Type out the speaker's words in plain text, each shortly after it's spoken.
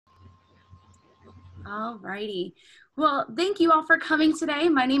All righty. Well, thank you all for coming today.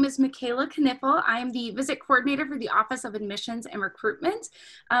 My name is Michaela Kniffel. I am the visit coordinator for the Office of Admissions and Recruitment.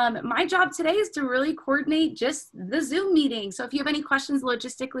 My job today is to really coordinate just the Zoom meeting. So if you have any questions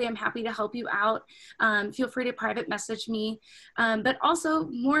logistically, I'm happy to help you out. Feel free to private message me. But also,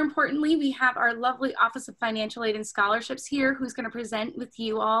 more importantly, we have our lovely Office of Financial Aid and Scholarships here who's going to present with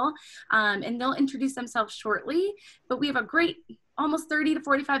you all. And they'll introduce themselves shortly. But we have a great almost 30 to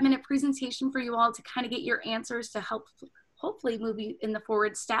 45-minute presentation for you all to kind of get your answers to help hopefully move you in the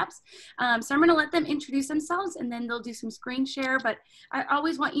forward steps. So I'm going to let them introduce themselves and then they'll do some screen share. But I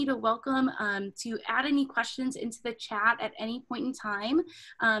always want you to welcome to add any questions into the chat at any point in time.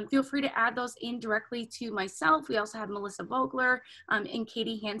 Feel free to add those in directly to myself. We also have Melissa Vogler and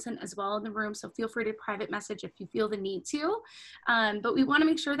Katie Hansen as well in the room. So feel free to private message if you feel the need to. But we want to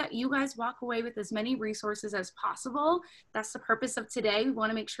make sure that you guys walk away with as many resources as possible. That's the purpose of today. We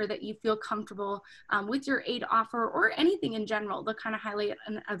want to make sure that you feel comfortable with your aid offer or anything in general. They'll kind of highlight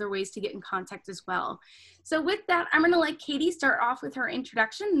other ways to get in contact as well. So with that, I'm going to let Katie start off with her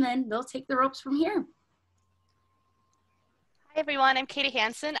introduction and then they'll take the ropes from here. Hi everyone, I'm Katie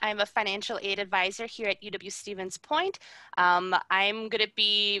Hansen. I'm a financial aid advisor here at UW-Stevens Point. I'm going to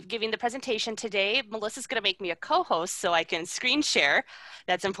be giving the presentation today. Melissa's going to make me a co-host so I can screen share.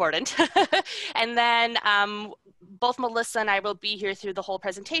 That's important. And then both Melissa and I will be here through the whole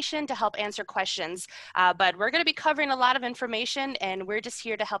presentation to help answer questions. But we're going to be covering a lot of information and we're just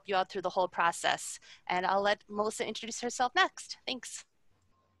here to help you out through the whole process. And I'll let Melissa introduce herself next. Thanks.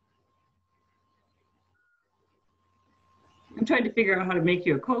 I'm trying to figure out how to make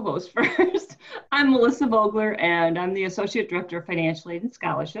you a co-host first. I'm Melissa Vogler, and I'm the Associate Director of Financial Aid and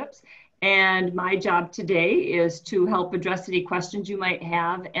Scholarships. And my job today is to help address any questions you might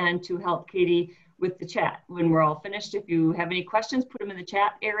have and to help Katie with the chat. When we're all finished, if you have any questions, put them in the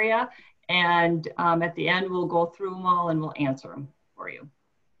chat area. And at the end, we'll go through them all and we'll answer them for you.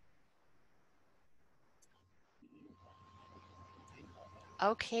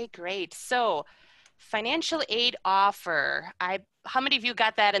 Okay, great. So, financial aid offer. How many of you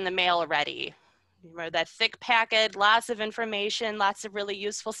got that in the mail already? Remember that thick packet, lots of information, lots of really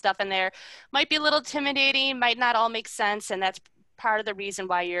useful stuff in there. Might be a little intimidating, might not all make sense, and that's part of the reason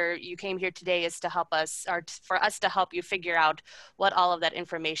why you came here today is to help us, or for us to help you figure out what all of that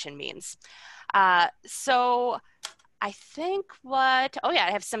information means. So I think oh yeah,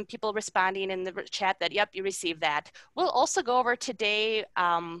 I have some people responding in the chat that, yep, you received that. We'll also go over today,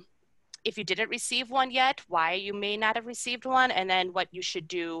 if you didn't receive one yet, why you may not have received one, and then what you should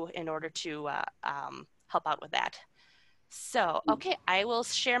do in order to help out with that. So, okay, I will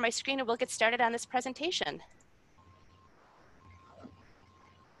share my screen and we'll get started on this presentation.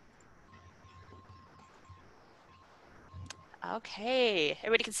 Okay,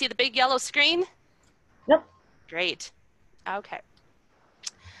 everybody can see the big yellow screen? Yep. Great, okay.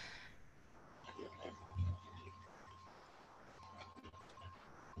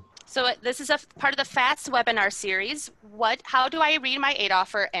 So this is a part of the FATS webinar series. How do I read my aid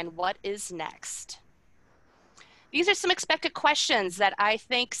offer and what is next? These are some expected questions that I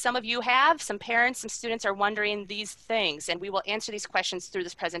think some of you have, some parents, some students are wondering these things, and we will answer these questions through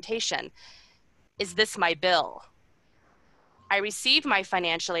this presentation. Is this my bill? I received my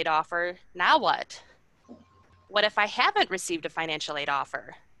financial aid offer, now what? What if I haven't received a financial aid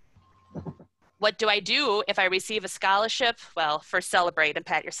offer? What do I do if I receive a scholarship? Well, first celebrate and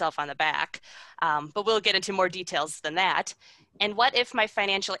pat yourself on the back, but we'll get into more details than that. And what if my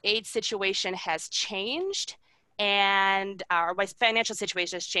financial aid situation has changed and or my financial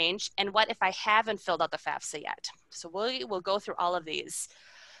situation has changed? And what if I haven't filled out the FAFSA yet? So we'll go through all of these.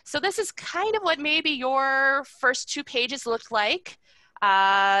 So this is kind of what maybe your first 2 pages looked like.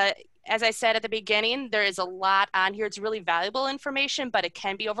 As I said at the beginning, there is a lot on here. It's really valuable information, but it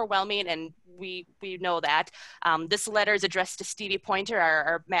can be overwhelming, and we know that. This letter is addressed to Stevie Pointer,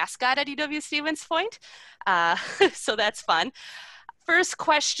 our mascot at UW-Stevens Point, so that's fun. First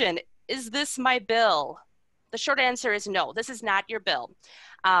question, is this my bill? The short answer is no, this is not your bill.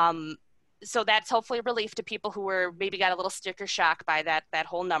 So that's hopefully a relief to people who were maybe got a little sticker shock by that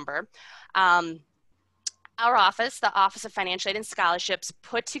whole number. Our office, the Office of Financial Aid and Scholarships,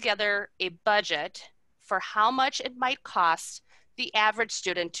 put together a budget for how much it might cost the average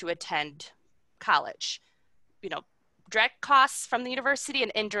student to attend college. You know, direct costs from the university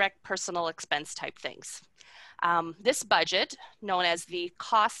and indirect personal expense type things. This budget, known as the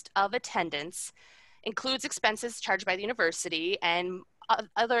cost of attendance, includes expenses charged by the university and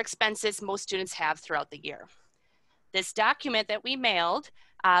other expenses most students have throughout the year. This document that we mailed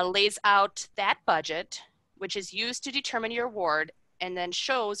lays out that budget, which is used to determine your award, and then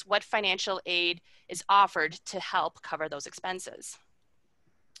shows what financial aid is offered to help cover those expenses.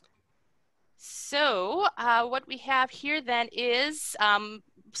 So what we have here then is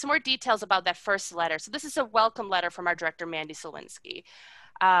some more details about that first letter. So this is a welcome letter from our director, Mandy Selinsky.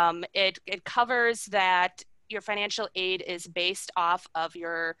 It covers that your financial aid is based off of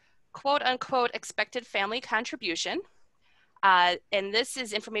your quote unquote expected family contribution. And this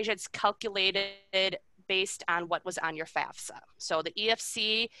is information that's calculated based on what was on your FAFSA. So the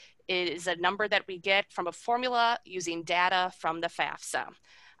EFC is a number that we get from a formula using data from the FAFSA.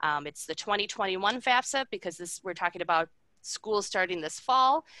 It's the 2021 FAFSA because we're talking about school starting this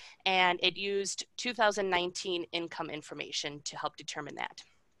fall, and it used 2019 income information to help determine that.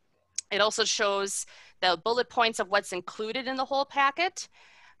 It also shows the bullet points of what's included in the whole packet,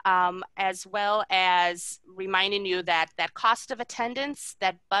 as well as reminding you that that cost of attendance,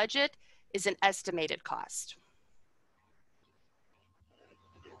 that budget, is an estimated cost.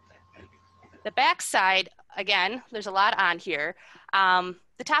 The back side, again, there's a lot on here.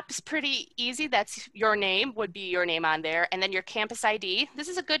 The top is pretty easy. That's your name, would be your name on there. And then your campus ID. This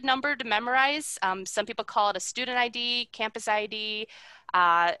is a good number to memorize. Some people call it a student ID, campus ID.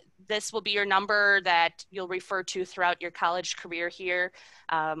 This will be your number that you'll refer to throughout your college career here.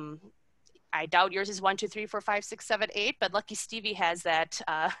 I doubt yours is 1, 2, 3, 4, 5, 6, 7, 8, but lucky Stevie has that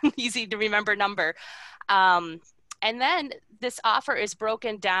easy to remember number. And then this offer is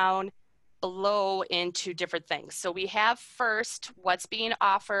broken down below into different things. So we have first what's being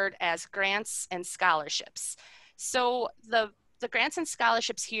offered as grants and scholarships. So the grants and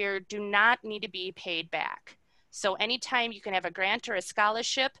scholarships here do not need to be paid back. So anytime you can have a grant or a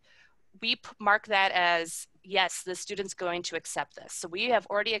scholarship, we mark that as, yes, the student's going to accept this. So we have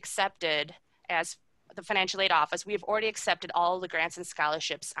already accepted, as the financial aid office, we have already accepted all the grants and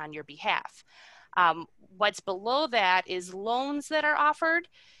scholarships on your behalf. What's below that is loans that are offered.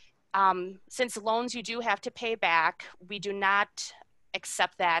 Since loans you do have to pay back, we do not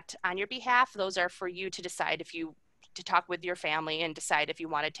accept that on your behalf. Those are for you to decide to talk with your family and decide if you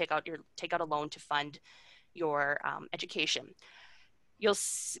want to take out a loan to fund your education.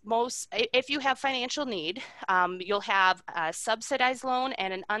 If you have financial need, you'll have a subsidized loan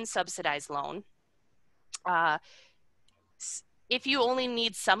and an unsubsidized loan. If you only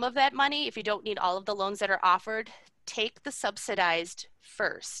need some of that money, if you don't need all of the loans that are offered, take the subsidized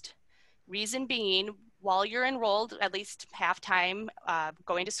first. Reason being, while you're enrolled, at least half-time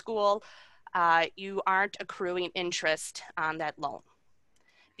going to school, you aren't accruing interest on that loan.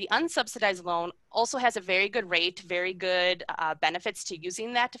 The unsubsidized loan also has a very good rate, very good benefits to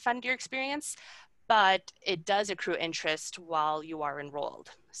using that to fund your experience, but it does accrue interest while you are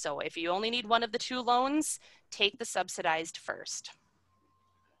enrolled. So if you only need one of the two loans, take the subsidized first.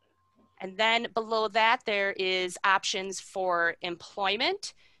 And then below that, there is options for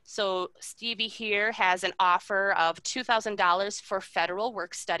employment. So Stevie here has an offer of $2,000 for federal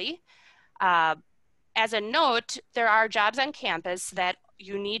work study. As a note, there are jobs on campus that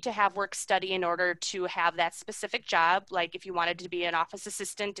you need to have work study in order to have that specific job. Like if you wanted to be an office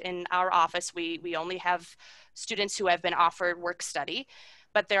assistant in our office, we only have students who have been offered work study.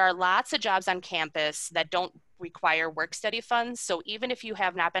 But there are lots of jobs on campus that don't require work study funds. So even if you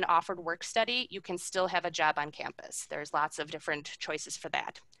have not been offered work study, you can still have a job on campus. There's lots of different choices for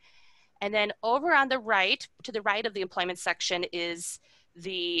that. And then over on the right, to the right of the employment section is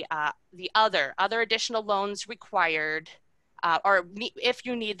the other additional loans required, or if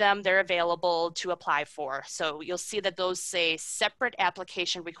you need them, they're available to apply for. So you'll see that those say separate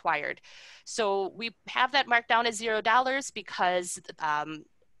application required. So we have that marked down as $0 because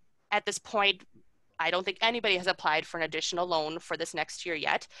at this point, I don't think anybody has applied for an additional loan for this next year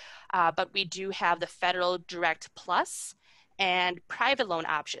yet, but we do have the Federal Direct Plus and private loan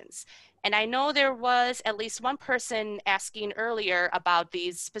options. And I know there was at least one person asking earlier about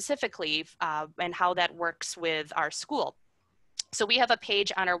these specifically and how that works with our school. So we have a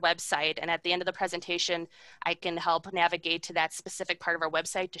page on our website, and at the end of the presentation, I can help navigate to that specific part of our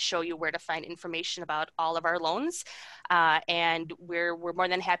website to show you where to find information about all of our loans. And we're more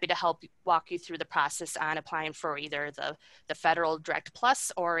than happy to help walk you through the process on applying for either the Federal Direct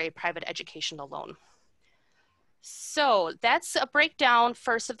Plus or a private educational loan. So that's a breakdown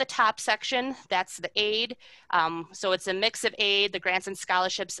first of the top section. That's the aid. So it's a mix of aid, the grants and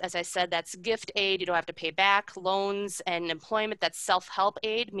scholarships. As I said, that's gift aid. You don't have to pay back. Loans and employment, that's self-help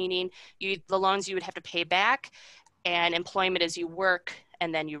aid, meaning the loans you would have to pay back, and employment is you work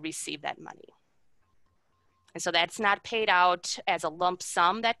and then you receive that money. And so that's not paid out as a lump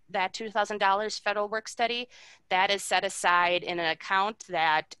sum, that $2,000 federal work study. That is set aside in an account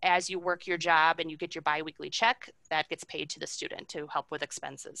that as you work your job and you get your biweekly check, that gets paid to the student to help with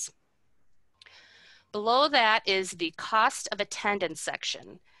expenses. Below that is the cost of attendance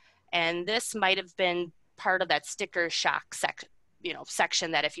section. And this might have been part of that sticker shock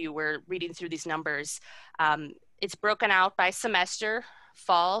section that if you were reading through these numbers, it's broken out by semester,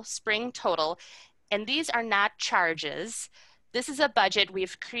 fall, spring total. And these are not charges. This is a budget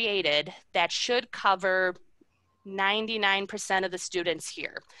we've created that should cover 99% of the students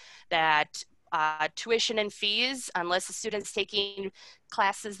here. That tuition and fees, unless the student's taking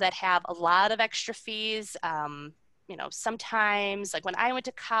classes that have a lot of extra fees, you know, sometimes, like when I went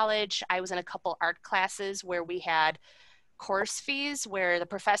to college, I was in a couple art classes where we had course fees where the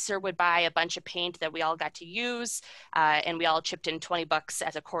professor would buy a bunch of paint that we all got to use, and we all chipped in $20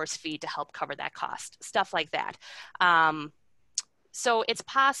 as a course fee to help cover that cost, stuff like that. So it's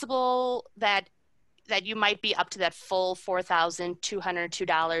possible that you might be up to that full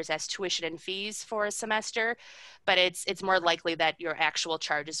 $4,202 as tuition and fees for a semester, but it's more likely that your actual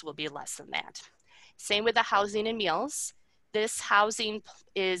charges will be less than that. Same with the housing and meals. This housing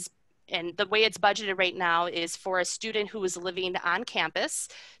is, and the way it's budgeted right now is for a student who is living on campus.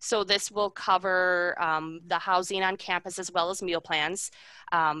 So this will cover the housing on campus as well as meal plans.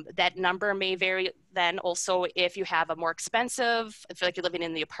 That number may vary then also if you have a more expensive, if like you're living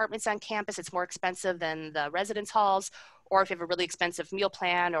in the apartments on campus, it's more expensive than the residence halls, or if you have a really expensive meal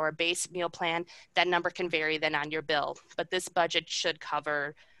plan or a base meal plan, that number can vary then on your bill. But this budget should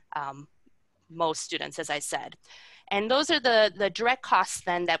cover most students, as I said. And those are the direct costs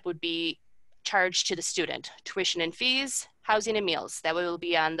then that would be charged to the student: tuition and fees, housing and meals. That will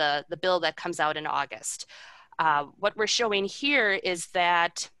be on the bill that comes out in August. What we're showing here is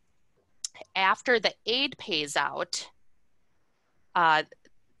that after the aid pays out,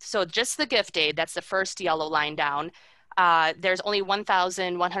 so just the gift aid, that's the first yellow line down, there's only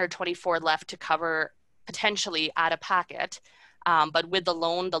 $1,124 left to cover potentially out of pocket. But with the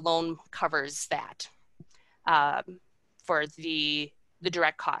loan covers that for the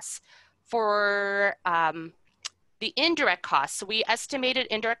direct costs. For the indirect costs, so we estimated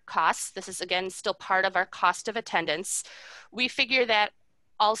indirect costs. This is, again, still part of our cost of attendance. We figure that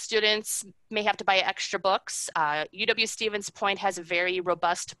all students may have to buy extra books. UW-Stevens Point has a very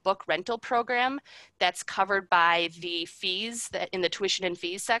robust book rental program that's covered by the fees that in the tuition and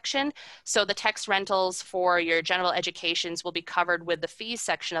fees section. So the text rentals for your general educations will be covered with the fees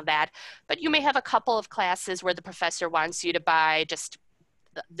section of that. But you may have a couple of classes where the professor wants you to buy just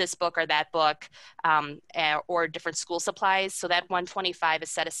this book or that book, or different school supplies. So that $125 is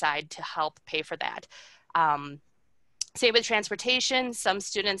set aside to help pay for that. Same with transportation. Some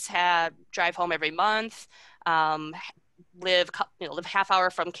students drive home every month, live half hour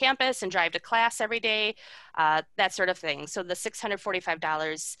from campus and drive to class every day, that sort of thing. So the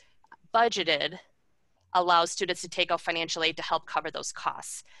 $645 budgeted allows students to take out financial aid to help cover those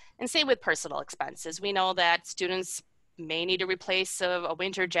costs. And same with personal expenses. We know that students may need to replace a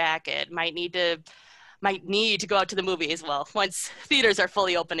winter jacket, might need to go out to the movies, well, once theaters are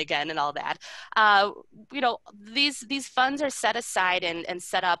fully open again and all that. You know, these funds are set aside and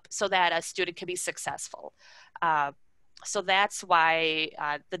set up so that a student can be successful. So that's why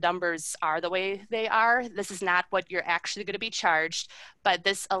the numbers are the way they are. This is not what you're actually going to be charged, but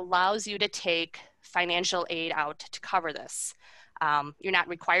this allows you to take financial aid out to cover this. You're not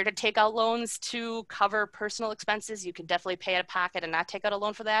required to take out loans to cover personal expenses. You can definitely pay out of pocket and not take out a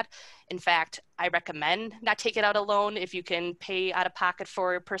loan for that. In fact, I recommend not taking out a loan if you can pay out of pocket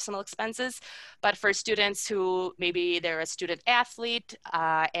for personal expenses. But for students who maybe they're a student athlete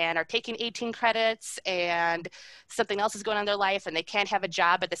and are taking 18 credits and something else is going on in their life and they can't have a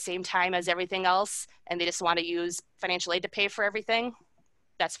job at the same time as everything else and they just want to use financial aid to pay for everything,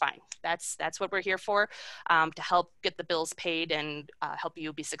 that's fine. That's what we're here for, to help get the bills paid and help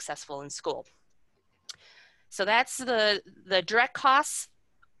you be successful in school. So that's the direct costs,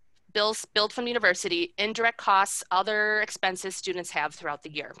 bills billed from the university, indirect costs, other expenses students have throughout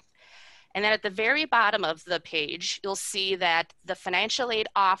the year. And then at the very bottom of the page, you'll see that the financial aid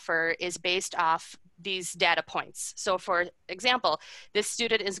offer is based off these data points. So for example, this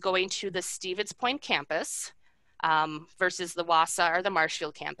student is going to the Stevens Point campus, versus the Wausau or the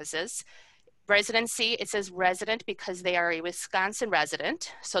Marshfield campuses. Residency, it says resident because they are a Wisconsin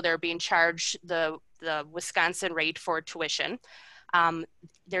resident, so they're being charged the Wisconsin rate for tuition.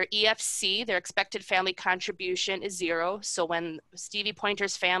 Their EFC, their expected family contribution, is 0. So when Stevie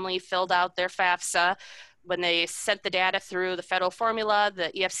Pointer's family filled out their FAFSA, when they sent the data through the federal formula,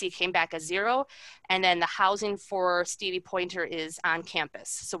 the EFC came back as 0. And then the housing for Stevie Pointer is on campus.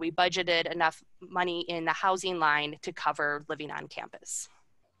 So we budgeted enough money in the housing line to cover living on campus.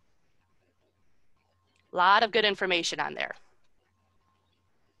 A lot of good information on there.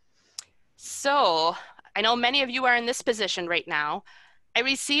 So I know many of you are in this position right now. I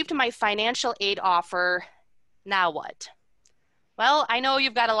received my financial aid offer. Now what? Well, I know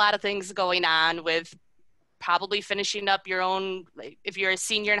you've got a lot of things going on with probably finishing up your own, if you're a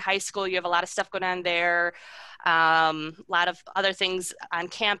senior in high school, you have a lot of stuff going on there. A lot of other things on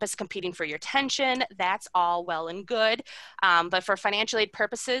campus competing for your attention. That's all well and good. But for financial aid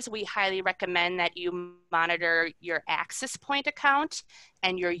purposes, we highly recommend that you monitor your Access Point account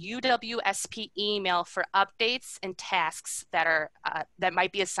and your UWSP email for updates and tasks that are that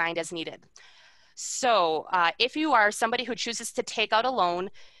might be assigned as needed. So if you are somebody who chooses to take out a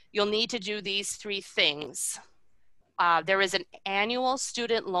loan, you'll need to do these 3 things. There is an annual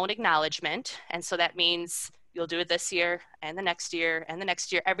student loan acknowledgement, and so that means you'll do it this year and the next year and the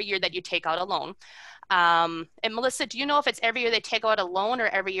next year, every year that you take out a loan. And Melissa, do you know if it's every year they take out a loan or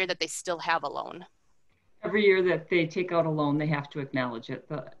every year that they still have a loan? Every year that they take out a loan, they have to acknowledge it,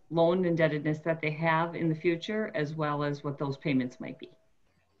 the loan indebtedness that they have in the future, as well as what those payments might be.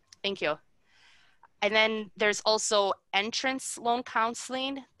 Thank you. And then there's also entrance loan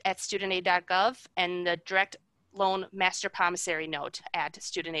counseling at studentaid.gov and the direct loan master promissory note at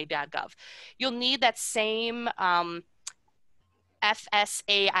studentaid.gov. You'll need that same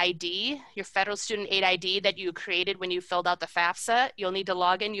FSA ID, your federal student aid ID that you created when you filled out the FAFSA. You'll need to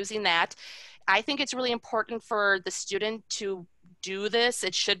log in using that. I think it's really important for the student to do this.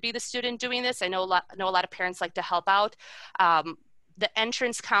 It should be the student doing this. I know a lot of parents like to help out. The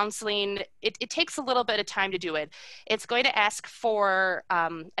entrance counseling, it takes a little bit of time to do it. It's going to ask for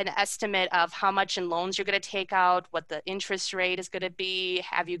an estimate of how much in loans you're going to take out, what the interest rate is going to be,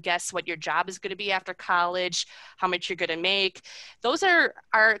 have you guess what your job is going to be after college, how much you're going to make. Those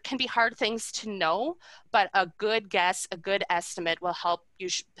can be hard things to know, but a good guess, a good estimate will help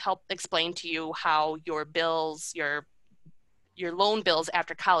explain to you how your bills, your loan bills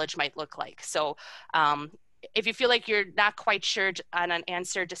after college might look like. So if you feel like you're not quite sure on an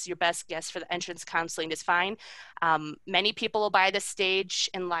answer, just your best guess for the entrance counseling is fine. Many people by this stage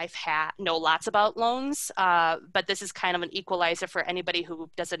in life know lots about loans, but this is kind of an equalizer for anybody who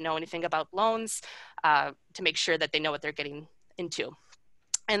doesn't know anything about loans to make sure that they know what they're getting into.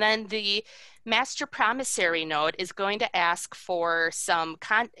 And then the master promissory note is going to ask for some,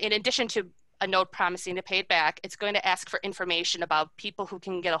 in addition to a note promising to pay it back, it's going to ask for information about people who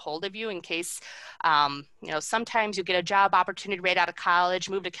can get a hold of you in case, sometimes you get a job opportunity right out of college,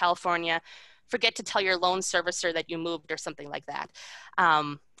 move to California, forget to tell your loan servicer that you moved or something like that.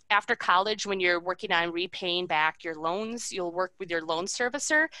 After college, when you're working on repaying back your loans, you'll work with your loan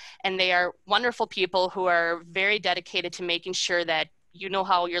servicer, and they are wonderful people who are very dedicated to making sure that you know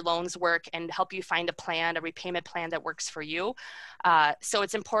how your loans work and help you find a repayment plan that works for you. So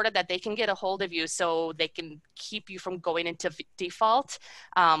it's important that they can get a hold of you so they can keep you from going into default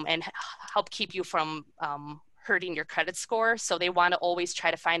and help keep you from hurting your credit score. So they want to always try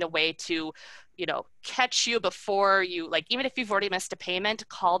to find a way to, catch you before you, even if you've already missed a payment,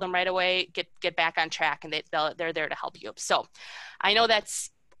 call them right away, get back on track, and they're there to help you. So I know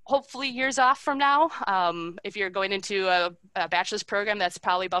that's hopefully years off from now. If you're going into a bachelor's program, that's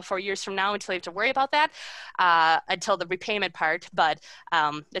probably about 4 years from now until you have to worry about that, until the repayment part, but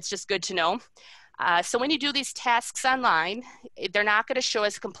it's just good to know. So when you do these tasks online, they're not going to show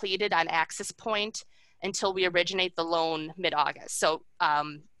as completed on Access Point until we originate the loan mid-August. So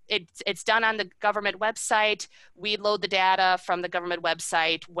it's done on the government website. We load the data from the government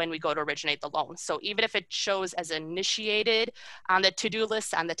website when we go to originate the loan. So even if it shows as initiated on the to-do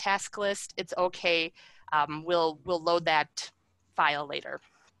list, on the task list, it's okay. We'll load that file later.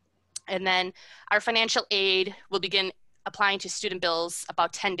 And then our financial aid will begin applying to student bills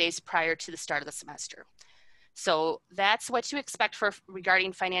about 10 days prior to the start of the semester. So that's what to expect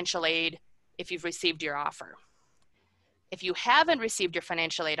regarding financial aid if you've received your offer. If you haven't received your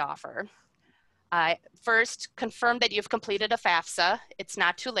financial aid offer, first confirm that you've completed a FAFSA. It's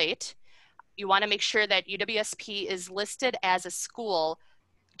not too late. You want to make sure that UWSP is listed as a school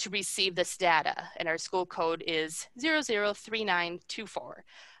to receive this data, and our school code is 003924.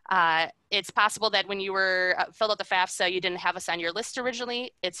 It's possible that when you were filled out the FAFSA, you didn't have us on your list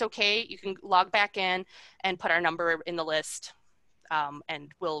originally. It's okay. You can log back in and put our number in the list,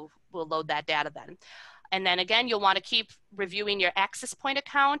 and we'll load that data then. And then again, you'll want to keep reviewing your Access Point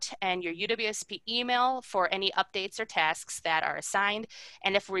account and your UWSP email for any updates or tasks that are assigned.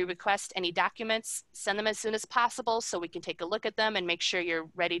 And if we request any documents, send them as soon as possible so we can take a look at them and make sure you're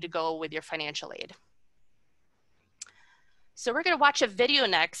ready to go with your financial aid. So we're going to watch a video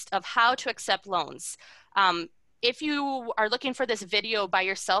next of how to accept loans. If you are looking for this video by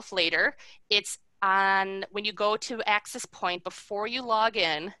yourself later, it's on when you go to Access Point before you log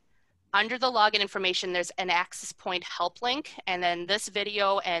in. Under the login information, there's an Access Point help link, and then this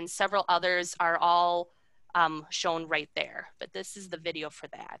video and several others are all shown right there. But this is the video for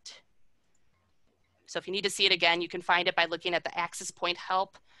that. So if you need to see it again, you can find it by looking at the Access Point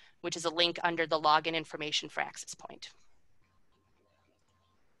help, which is a link under the login information for Access Point.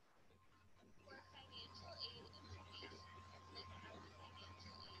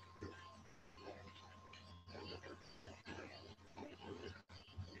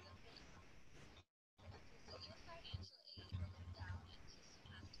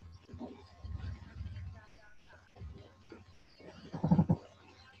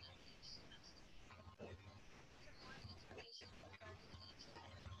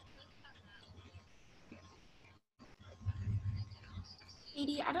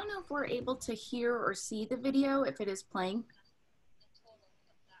 Katie, I don't know if we're able to hear or see the video if it is playing.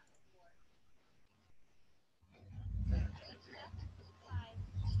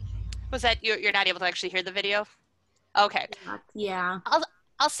 Was that you're not able to actually hear the video? Okay. Yeah.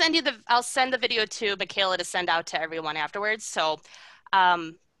 I'll send the video to Michaela to send out to everyone afterwards. So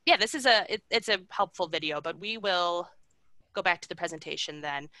yeah, this is it's a helpful video, but we will go back to the presentation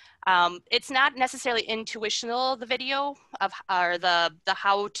then. It's not necessarily intuitional, the video of or the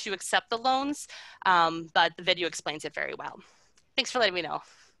how to accept the loans, but the video explains it very well. Thanks for letting me know.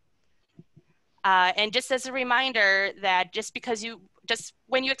 And just as a reminder that just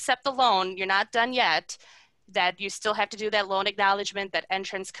when you accept the loan, you're not done yet, that you still have to do that loan acknowledgement, that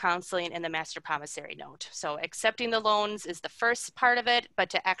entrance counseling, and the master promissory note. So accepting the loans is the first part of it, but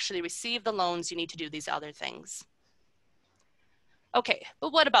to actually receive the loans, you need to do these other things. Okay,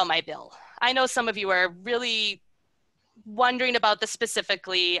 but what about my bill? I know some of you are really wondering about this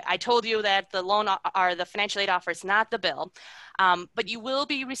specifically. I told you that the loan or the financial aid offer is not the bill, but you will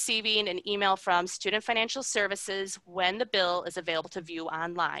be receiving an email from Student Financial Services when the bill is available to view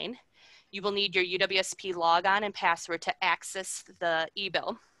online. You will need your UWSP logon and password to access the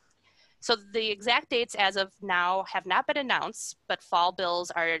e-bill. So the exact dates as of now have not been announced, but fall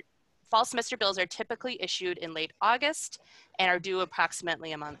semester bills are typically issued in late August and are due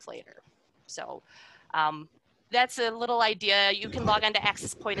approximately a month later. So that's a little idea. You can log on to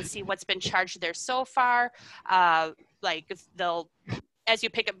Access Point and see what's been charged there so far. Like if as you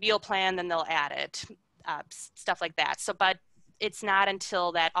pick a meal plan, then they'll add it, stuff like that. So, but it's not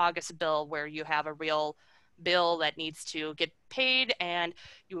until that August bill where you have a real bill that needs to get paid. And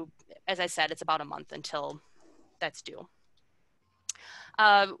as I said, it's about a month until that's due.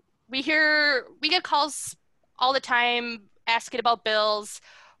 We get calls all the time asking about bills.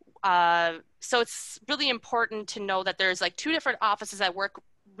 So it's really important to know that there's like two different offices that work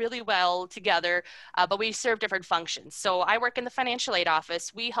really well together, but we serve different functions. So I work in the financial aid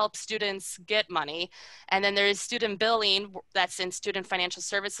office. We help students get money. And then there's student billing that's in Student Financial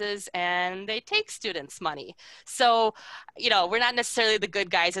Services, and they take students' money. So, we're not necessarily the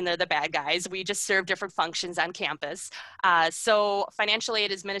good guys and they're the bad guys. We just serve different functions on campus. So financial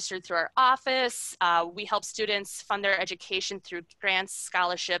aid is administered through our office. We help students fund their education through grants,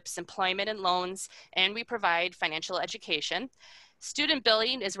 scholarships, employment, and loans, and we provide financial education. Student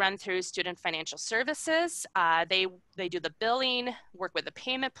billing is run through Student Financial Services. They do the billing, work with the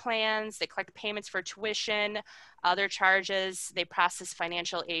payment plans, they collect payments for tuition, other charges, they process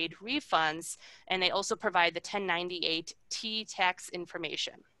financial aid refunds, and they also provide the 1098-T tax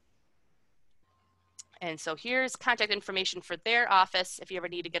information. And so here's contact information for their office if you ever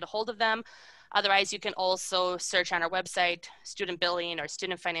need to get a hold of them. Otherwise, you can also search on our website, Student Billing or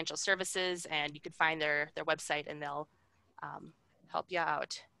Student Financial Services, and you can find their website and they'll help you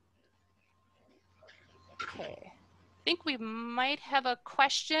out. Okay, I think we might have a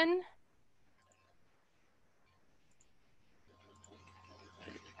question.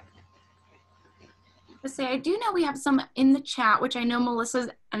 I do know we have some in the chat, which I know Melissa's,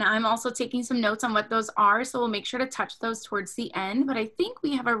 and I'm also taking some notes on what those are, so we'll make sure to touch those towards the end. But I think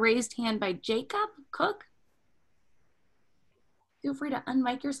we have a raised hand by Jacob Cook. Feel free to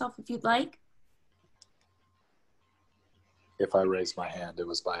unmic yourself if you'd like. If I raised my hand, it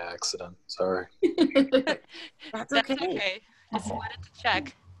was by accident. Sorry. That's okay. Just wanted to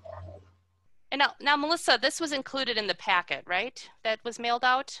check. And now, Melissa, this was included in the packet, right? That was mailed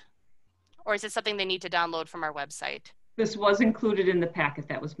out? Or is it something they need to download from our website? This was included in the packet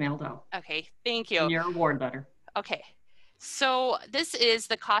that was mailed out Okay, thank in you. your award letter. Okay, so this is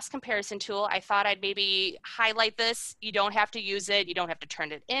the cost comparison tool. I thought I'd maybe highlight this. You don't have to use it. You don't have to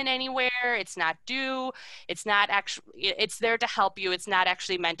turn it in anywhere. It's not due. It's not actually, it's there to help you. It's not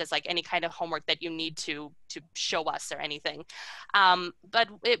actually meant as like any kind of homework that you need to show us or anything. But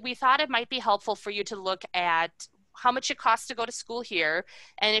we thought it might be helpful for you to look at how much it costs to go to school here.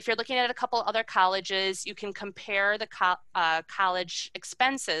 And if you're looking at a couple other colleges, you can compare the college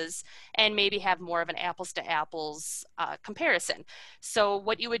expenses and maybe have more of an apples to apples comparison. So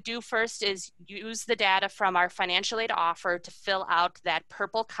what you would do first is use the data from our financial aid offer to fill out that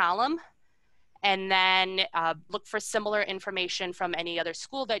purple column, and then look for similar information from any other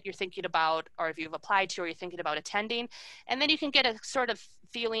school that you're thinking about, or if you've applied to or you're thinking about attending. And then you can get a sort of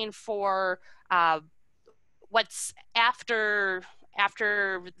feeling for what's after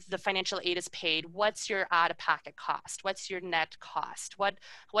the financial aid is paid. What's your out-of-pocket cost? What's your net cost?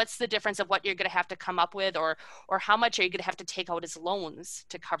 What's the difference of what you're going to have to come up with, or how much are you going to have to take out as loans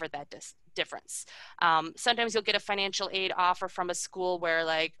to cover that difference? Sometimes you'll get a financial aid offer from a school where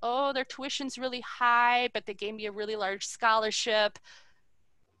like, oh, their tuition's really high, but they gave me a really large scholarship.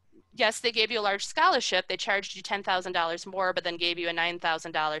 Yes, they gave you a large scholarship. They charged you $10,000 more, but then gave you a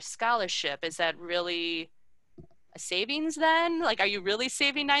 $9,000 scholarship. Is that really a savings then? Like, are you really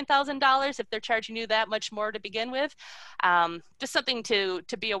saving $9,000 if they're charging you that much more to begin with? Just something to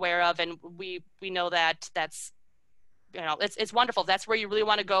be aware of. And we know that that's, you know, it's wonderful. That's where you really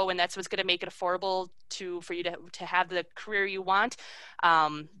want to go, and that's what's going to make it affordable for you to have the career you want.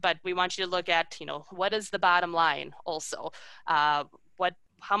 But we want you to look at, you know, what is the bottom line also? How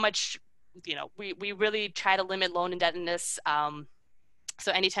much, you know, we really try to limit loan indebtedness.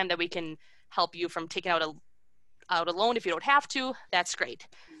 So anytime that we can help you from taking out a loan if you don't have to, that's great.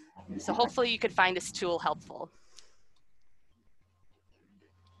 So hopefully you could find this tool helpful.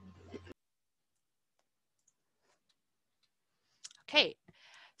 Okay,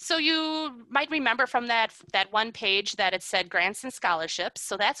 so you might remember from that one page that it said grants and scholarships.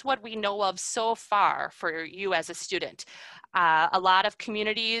 So that's what we know of so far for you as a student. A lot of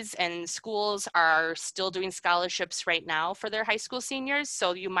communities and schools are still doing scholarships right now for their high school seniors.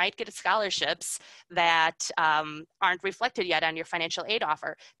 So you might get scholarships that aren't reflected yet on your financial aid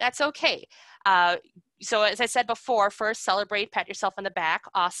offer. That's okay. So as I said before, first celebrate, pat yourself on the back,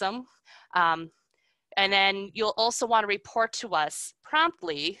 awesome. And then you'll also want to report to us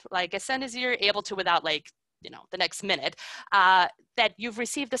promptly, like as soon as you're able to, without like, you know, the next minute, that you've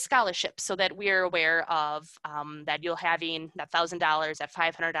received a scholarship, so that we're aware of that you'll having that $1,000, that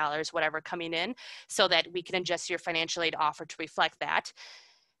 $500, whatever coming in, so that we can adjust your financial aid offer to reflect that.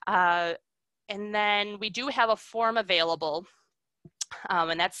 And then we do have a form available.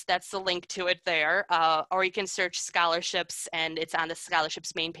 And that's the link to it there, or you can search scholarships, and it's on the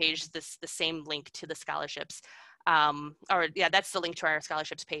scholarships main page, the same link to the scholarships, or yeah, that's the link to our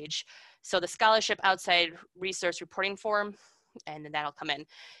scholarships page. So the scholarship outside resource reporting form, and then that'll come in.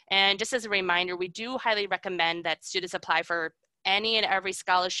 And just as a reminder, we do highly recommend that students apply for any and every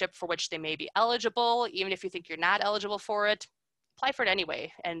scholarship for which they may be eligible. Even if you think you're not eligible for it, apply for it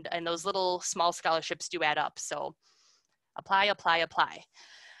anyway. And those little small scholarships do add up. So apply, apply, apply.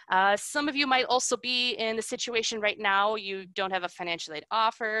 Some of you might also be in the situation right now, you don't have a financial aid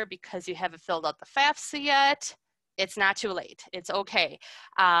offer because you haven't filled out the FAFSA yet. It's not too late, it's okay.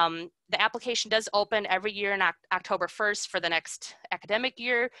 The application does open every year on October 1st for the next academic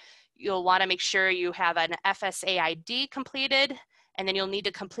year. You'll wanna make sure you have an FSA ID completed, and then you'll need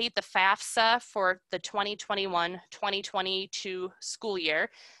to complete the FAFSA for the 2021-2022 school year.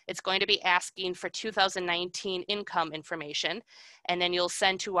 It's going to be asking for 2019 income information, and then you'll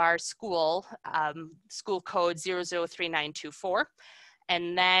send to our school, school code 003924,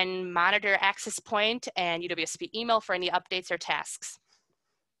 and then monitor Access Point and UWSP email for any updates or tasks.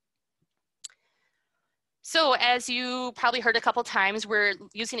 So as you probably heard a couple times, we're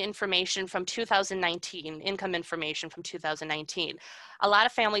using information from 2019, income information from 2019. A lot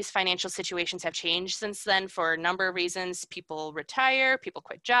of families' financial situations have changed since then for a number of reasons. People retire, people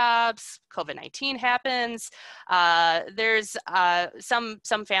quit jobs, COVID-19 happens. There's some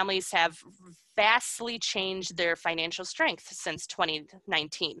families have vastly changed their financial strength since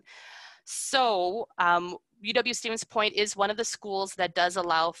 2019. So UW-Stevens Point is one of the schools that does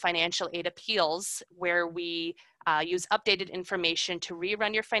allow financial aid appeals, where we use updated information to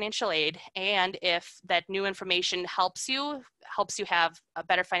rerun your financial aid. And if that new information helps you have a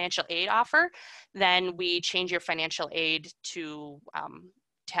better financial aid offer, then we change your financial aid to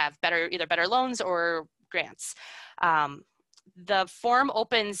have either better loans or grants. The form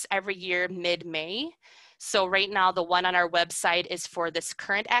opens every year mid-May. So right now, the one on our website is for this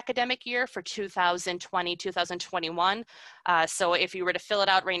current academic year for 2020, 2021. So if you were to fill it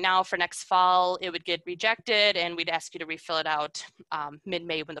out right now for next fall, it would get rejected and we'd ask you to refill it out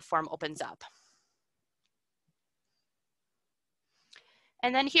mid-May when the form opens up.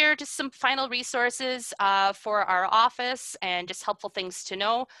 And then here are just some final resources for our office and just helpful things to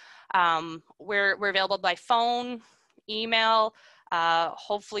know. We're available by phone, email.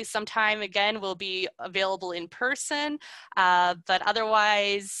 Hopefully sometime again we'll be available in person, but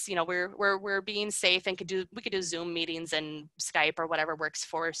otherwise, you know, we're being safe and we could do Zoom meetings and Skype or whatever works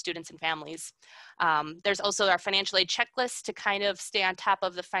for students and families. There's also our financial aid checklist to kind of stay on top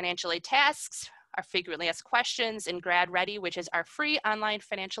of the financial aid tasks, our frequently asked questions, and Grad Ready, which is our free online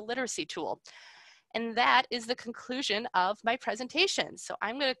financial literacy tool. And that is the conclusion of my presentation. So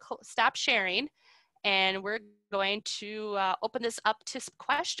I'm going to stop sharing and we're going to open this up to some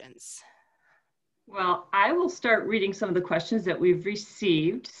questions. Well, I will start reading some of the questions that we've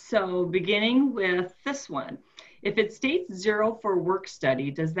received. So beginning with this one. If it states 0 for work study,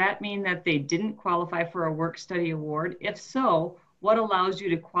 does that mean that they didn't qualify for a work study award? If so, what allows you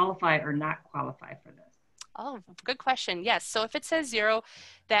to qualify or not qualify for this? Oh, good question. Yes. So if it says 0,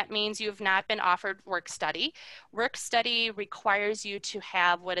 that means you've not been offered work study. Work study requires you to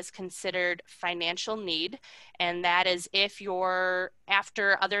have what is considered financial need. And that is if you're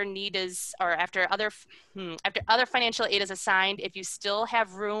after other financial aid is assigned, if you still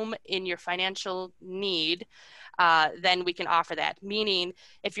have room in your financial need, then we can offer that. Meaning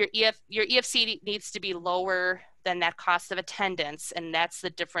if your EFC needs to be lower than that cost of attendance, and that's the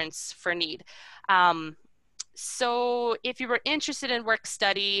difference for need. So if you were interested in work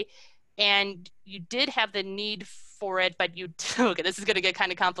study and you did have the need for it, but okay, this is going to get kind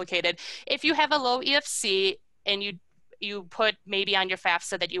of complicated. If you have a low EFC and you put maybe on your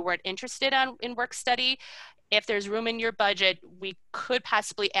FAFSA that you weren't interested in work study, if there's room in your budget, we could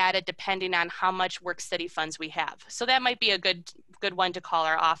possibly add it depending on how much work study funds we have. So that might be a good one to call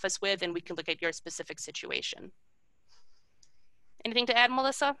our office with, and we can look at your specific situation. Anything to add,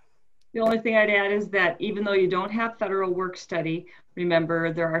 Melissa? The only thing I'd add is that even though you don't have federal work study,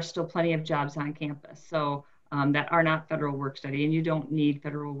 remember there are still plenty of jobs on campus. So that are not federal work study, and you don't need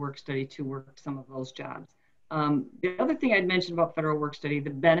federal work study to work some of those jobs. The other thing I'd mention about federal work study, the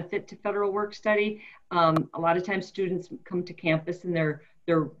benefit to federal work study, a lot of times students come to campus and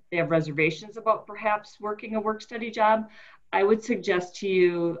they have reservations about perhaps working a work study job. I would suggest to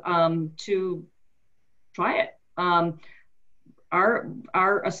you to try it.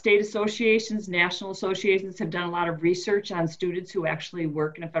 Our state associations, national associations have done a lot of research on students who actually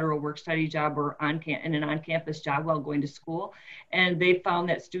work in a federal work study job or in an on-campus job while going to school. And they found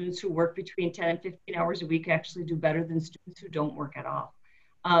that students who work between 10 and 15 hours a week actually do better than students who don't work at all.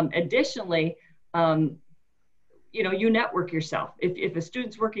 Additionally, you network yourself. If a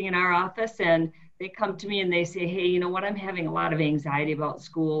student's working in our office and they come to me and they say, hey, you know what, I'm having a lot of anxiety about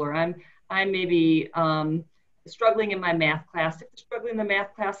school, or I'm maybe struggling in my math class. If they're struggling in the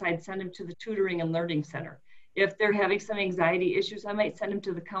math class, I'd send them to the tutoring and learning center. If they're having some anxiety issues, I might send them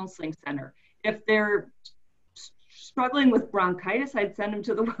to the counseling center. If they're struggling with bronchitis, I'd send them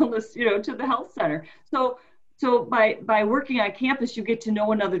to the wellness, to the health center. So by working on campus, you get to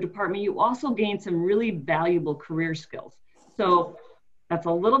know another department. You also gain some really valuable career skills. So that's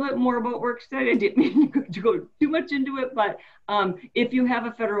a little bit more about work study. I didn't mean to go too much into it, but if you have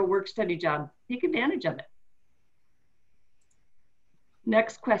a federal work study job, take advantage of it.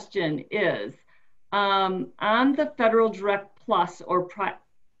 Next question is, on the Federal Direct Plus or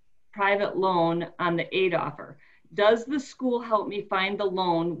private loan on the aid offer, does the school help me find the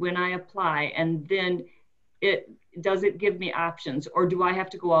loan when I apply, and then does it give me options, or do I have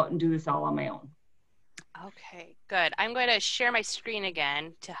to go out and do this all on my own? Okay, good. I'm going to share my screen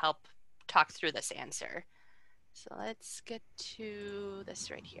again to help talk through this answer. So let's get to this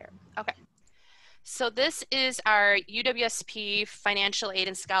right here. Okay. So this is our UWSP Financial Aid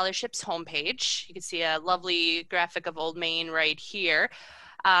and Scholarships homepage. You can see a lovely graphic of Old Main right here.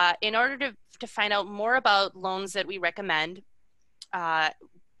 In order to find out more about loans that we recommend, I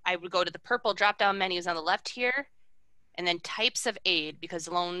would go to the purple drop-down menus on the left here, and then types of aid, because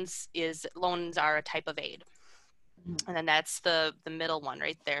loans are a type of aid. And then that's the middle one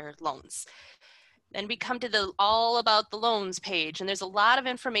right there, loans. Then we come to the all about the loans page, and there's a lot of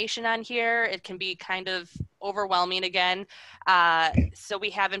information on here. It can be kind of overwhelming again. So we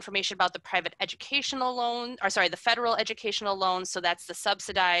have information about the private educational loan, the federal educational loans. So that's the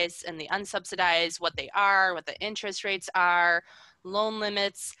subsidized and the unsubsidized, what they are, what the interest rates are, loan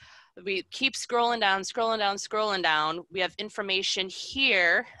limits. We keep scrolling down, scrolling down, scrolling down. We have information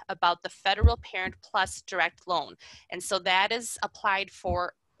here about the Federal Parent Plus Direct Loan. And so that is applied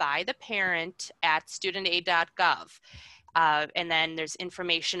for by the parent at studentaid.gov. And then there's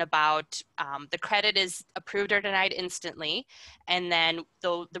information about the credit is approved or denied instantly. And then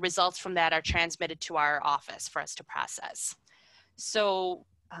the results from that are transmitted to our office for us to process. So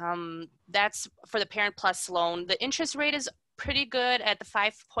that's for the Parent Plus loan. The interest rate is pretty good at the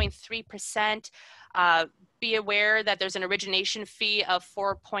 5.3%. Be aware that there's an origination fee of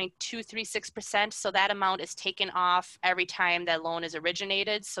 4.236%. So that amount is taken off every time that loan is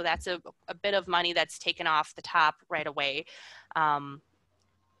originated. So that's a bit of money that's taken off the top right away.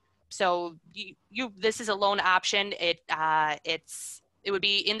 So this is a loan option. It would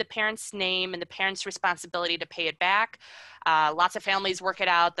be in the parent's name and the parent's responsibility to pay it back. Lots of families work it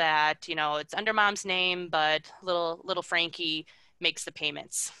out that, you know, it's under mom's name, but little Frankie makes the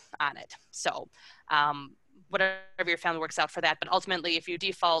payments on it. So whatever your family works out for that. But ultimately, if you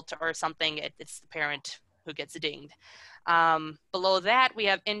default or something, it's the parent who gets dinged. Below that, we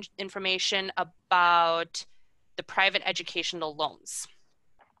have information about the private educational loans.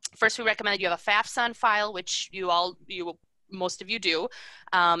 First, we recommend that you have a FAFSA on file, which most of you do.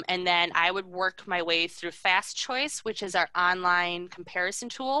 And then I would work my way through Fast Choice, which is our online comparison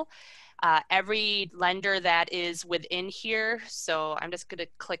tool. Every lender that is within here, so I'm just gonna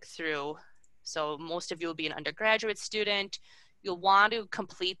click through. So most of you will be an undergraduate student. You'll want to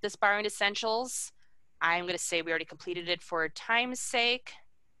complete this Borrowing Essentials. I'm gonna say we already completed it for time's sake.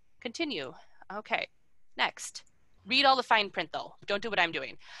 Continue, okay, next. Read all the fine print though, don't do what I'm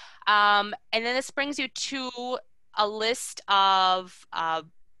doing. And then this brings you to a list of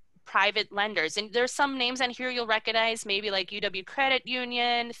private lenders. And there's some names on here you'll recognize, maybe like UW Credit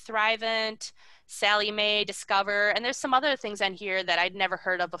Union, Thrivent, Sallie Mae, Discover, and there's some other things on here that I'd never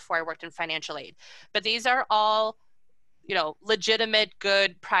heard of before I worked in financial aid. But these are all, you know, legitimate,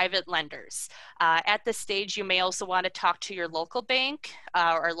 good private lenders. At this stage, you may also want to talk to your local bank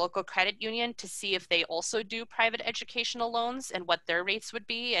or local credit union to see if they also do private educational loans and what their rates would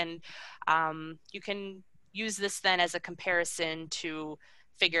be. And you can use this then as a comparison to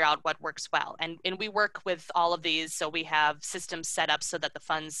figure out what works well. And we work with all of these, so we have systems set up so that the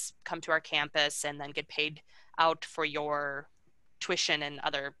funds come to our campus and then get paid out for your tuition and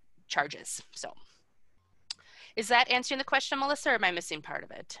other charges. So is that answering the question, Melissa, or am I missing part of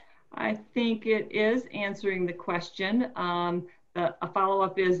it? I think it is answering the question. A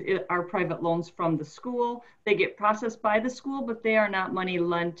follow-up is, are private loans from the school? They get processed by the school, but they are not money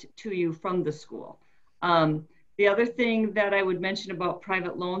lent to you from the school. The other thing that I would mention about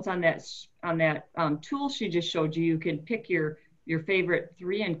private loans on that tool she just showed you, you can pick your favorite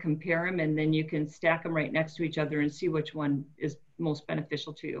three and compare them, and then you can stack them right next to each other and see which one is most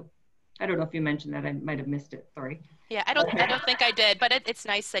beneficial to you. I don't know if you mentioned that. I might have missed it. Sorry. Yeah, I don't think I did, but it's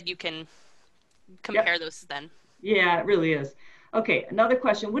nice that you can compare those then. Yeah, it really is. Okay, another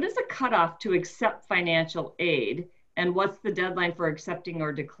question. What is the cutoff to accept financial aid, and what's the deadline for accepting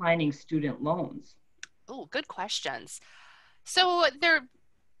or declining student loans? Oh, good questions. So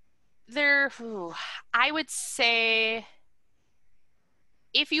I would say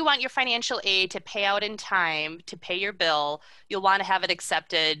if you want your financial aid to pay out in time to pay your bill, you'll want to have it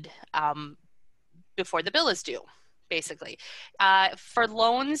accepted before the bill is due, basically. For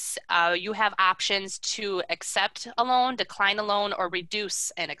loans, you have options to accept a loan, decline a loan, or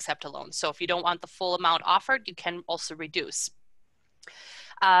reduce and accept a loan. So if you don't want the full amount offered, you can also reduce.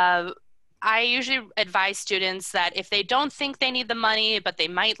 I usually advise students that if they don't think they need the money, but they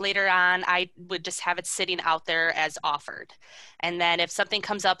might later on, I would just have it sitting out there as offered. And then if something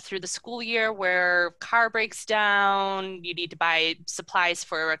comes up through the school year where car breaks down, you need to buy supplies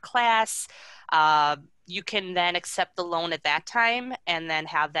for a class, you can then accept the loan at that time and then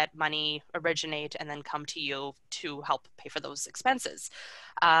have that money originate and then come to you to help pay for those expenses.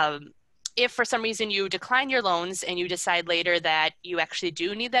 If for some reason you decline your loans and you decide later that you actually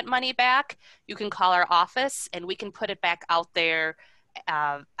do need that money back, you can call our office and we can put it back out there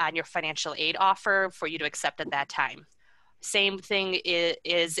on your financial aid offer for you to accept at that time. Same thing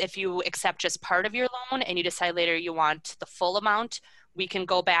is if you accept just part of your loan and you decide later you want the full amount, we can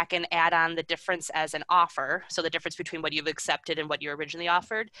go back and add on the difference as an offer. So the difference between what you've accepted and what you originally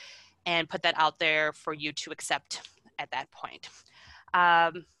offered, and put that out there for you to accept at that point.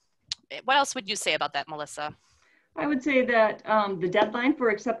 What else would you say about that, Melissa? I would say that the deadline for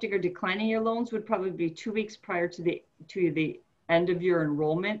accepting or declining your loans would probably be 2 weeks prior to the end of your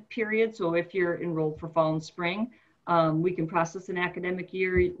enrollment period. So if you're enrolled for fall and spring, we can process an academic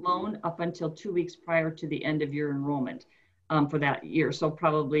year loan up until 2 weeks prior to the end of your enrollment. for that year. So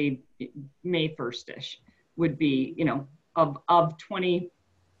probably May 1st-ish would be, you know, of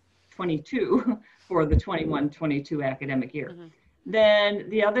 2022 for the 21-22 academic year. Mm-hmm. Then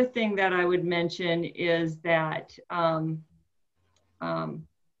the other thing that I would mention is that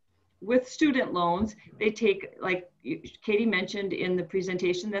with student loans, they take, like Katie mentioned in the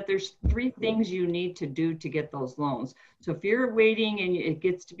presentation, that there's 3 things you need to do to get those loans. So if you're waiting and it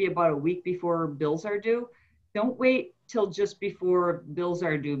gets to be about a week before bills are due, don't wait till just before bills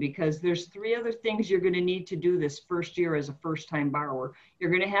are due, because there's 3 other things you're going to need to do this first year as a first-time borrower. You're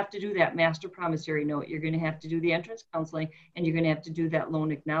going to have to do that master promissory note. You're going to have to do the entrance counseling, and you're going to have to do that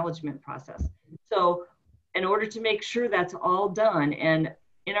loan acknowledgement process. So in order to make sure that's all done and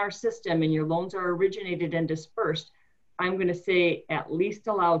in our system and your loans are originated and dispersed, I'm going to say at least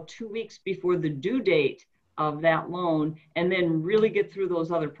allow 2 weeks before the due date of that loan, and then really get through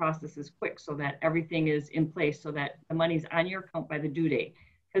those other processes quick so that everything is in place, so that the money's on your account by the due date.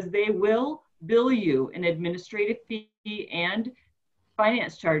 Because they will bill you an administrative fee and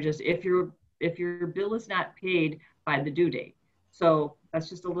finance charges if your bill is not paid by the due date. So that's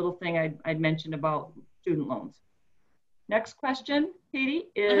just a little thing I'd mention about student loans. Next question, Katie,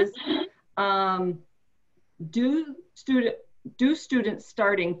 is do students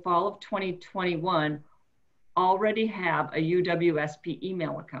starting fall of 2021 already have a UWSP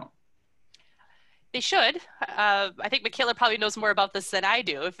email account? They should. I think Michaela probably knows more about this than I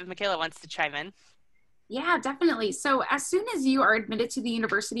do, if Michaela wants to chime in. Yeah, definitely. So as soon as you are admitted to the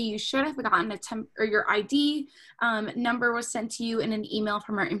university, you should have gotten your ID number was sent to you in an email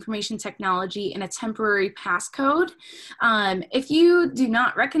from our information technology and a temporary passcode. If you do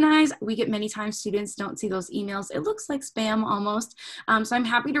not recognize, we get many times students don't see those emails. It looks like spam almost. So I'm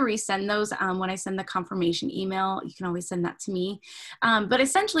happy to resend those when I send the confirmation email. You can always send that to me. But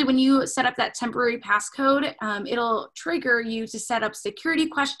essentially, when you set up that temporary passcode, it'll trigger you to set up security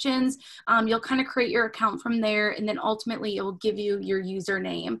questions. You'll kind of create your account from there, and then ultimately it will give you your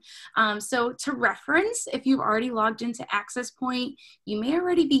username. So to reference, if you've already logged into Access Point, you may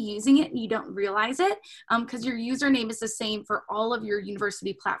already be using it and you don't realize it, because your username is the same for all of your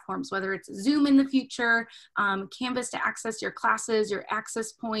university platforms, whether it's Zoom in the future, Canvas to access your classes, your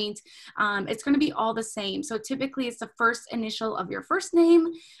Access Point, it's going to be all the same. So typically it's the first initial of your first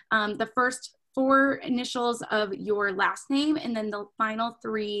name, the first 4 initials of your last name, and then the final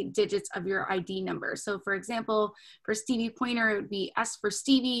 3 digits of your ID number. So for example, for Stevie Pointer, it would be S for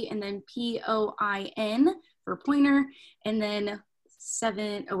Stevie, and then POIN for Pointer, and then it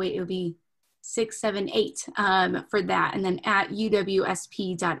would be 678 for that, and then at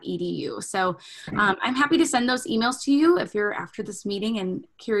uwsp.edu. So I'm happy to send those emails to you. If you're after this meeting and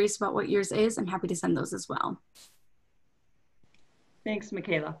curious about what yours is, I'm happy to send those as well. Thanks,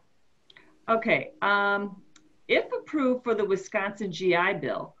 Michaela. Okay, if approved for the Wisconsin GI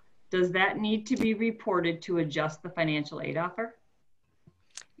Bill, does that need to be reported to adjust the financial aid offer?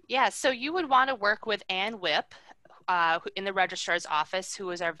 Yeah, so you would want to work with Ann Whip in the registrar's office,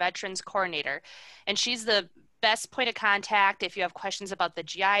 who is our veterans coordinator. And she's the best point of contact if you have questions about the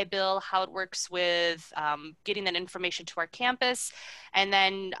GI Bill, how it works with getting that information to our campus. And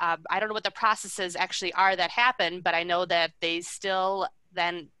then I don't know what the processes actually are that happen, but I know that they still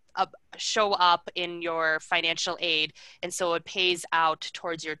then show up in your financial aid, and so it pays out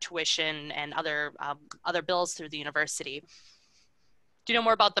towards your tuition and other bills through the university. Do you know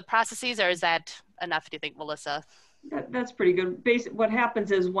more about the processes, or is that enough, do you think, Melissa? That's pretty good. What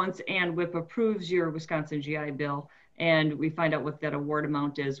happens is once Ann Whip approves your Wisconsin GI Bill and we find out what that award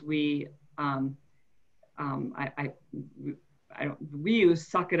amount is, we use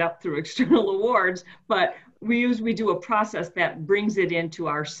Suck It Up through external awards, but we do a process that brings it into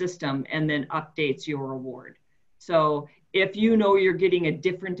our system and then updates your award. So if you know you're getting a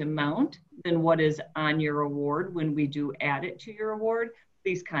different amount than what is on your award when we do add it to your award,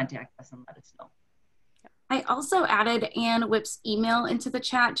 please contact us and let us know. I also added Ann Whip's email into the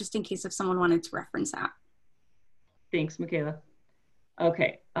chat just in case if someone wanted to reference that. Thanks, Michaela.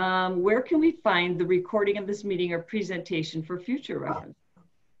 Okay, where can we find the recording of this meeting or presentation for future reference?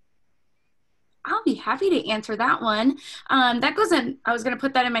 I'll be happy to answer that one. That goes in, I was going to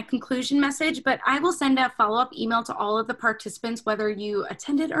put that in my conclusion message, but I will send a follow-up email to all of the participants, whether you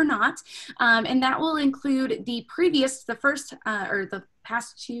attended or not. And that will include the past FAST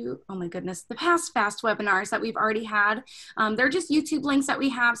webinars that we've already had. They're just YouTube links that we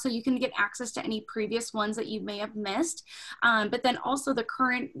have, so you can get access to any previous ones that you may have missed. But then also the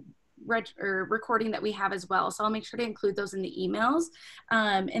current recording that we have as well. So I'll make sure to include those in the emails.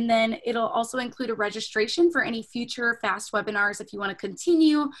 And then it'll also include a registration for any future FAST webinars if you want to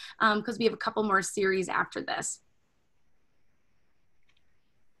continue, because we have a couple more series after this.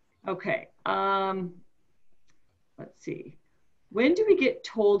 Okay. Let's see. When do we get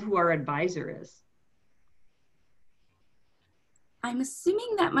told who our advisor is? I'm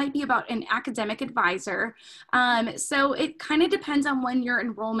assuming that might be about an academic advisor. So it kind of depends on when your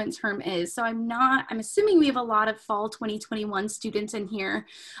enrollment term is. So I'm assuming we have a lot of fall 2021 students in here.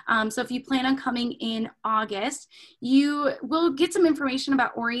 So if you plan on coming in August, you will get some information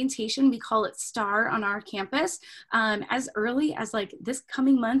about orientation. We call it STAR on our campus. As early as like this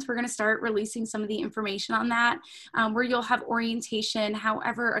coming month, we're gonna start releasing some of the information on that, where you'll have orientation.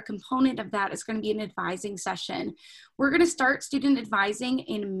 However, a component of that is gonna be an advising session. We're going to start student advising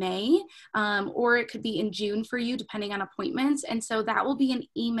in May, or it could be in June for you, depending on appointments. And so that will be an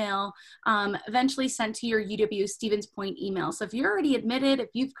email eventually sent to your UW Stevens Point email. So if you're already admitted, if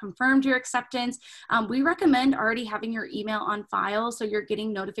you've confirmed your acceptance, we recommend already having your email on file so you're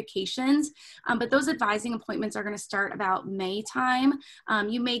getting notifications. But those advising appointments are going to start about May time.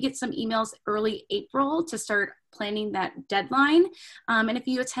 You may get some emails early April to start planning that deadline. And if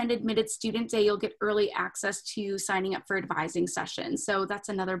you attend Admitted Student Day, you'll get early access to signing up for advising sessions. So that's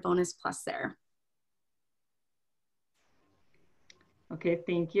another bonus plus there. Okay,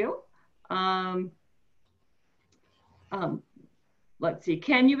 thank you. Let's see,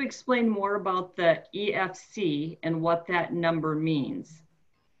 can you explain more about the EFC and what that number means?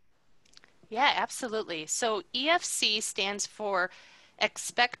 Yeah, absolutely. So EFC stands for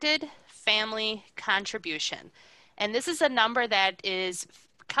Expected Family Contribution. And this is a number that is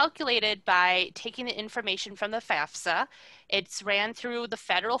calculated by taking the information from the FAFSA. It's ran through the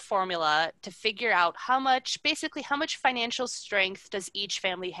federal formula to figure out basically how much financial strength does each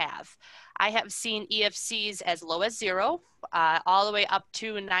family have. I have seen EFCs as low as 0, all the way up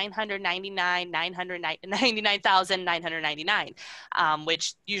to 999,999,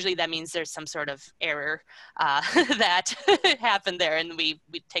 which usually that means there's some sort of error that happened there, and we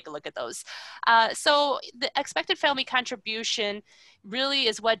take a look at those. So the expected family contribution really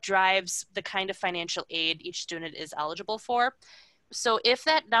is what drives the kind of financial aid each student is eligible for. So if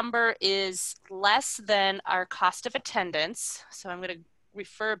that number is less than our cost of attendance, so I'm going to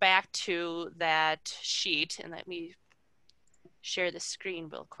refer back to that sheet, and let me share the screen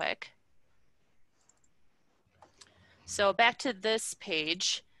real quick. So back to this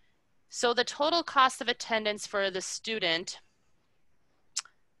page. So the total cost of attendance for the student,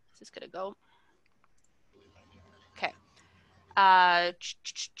 this is going to go. Okay.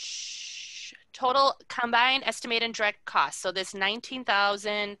 Total combined estimated and direct costs. So this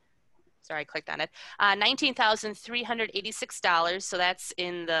 19,000, sorry, I clicked on it. $19,386. So that's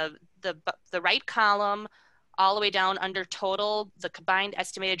in the right column, all the way down under total, the combined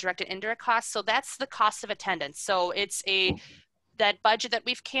estimated direct and indirect costs. So that's the cost of attendance. So it's that budget that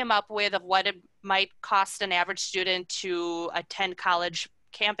we've came up with of what it might cost an average student to attend college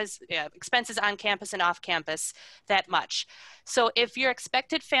campus, expenses on campus and off campus, that much. So if your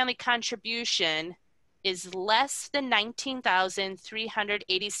expected family contribution is less than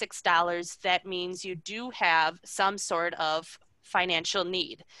 $19,386, that means you do have some sort of financial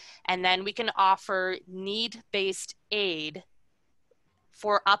need. And then we can offer need-based aid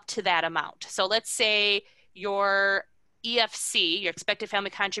for up to that amount. So let's say your EFC, your expected family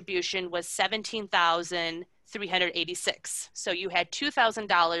contribution, was $17,386. So you had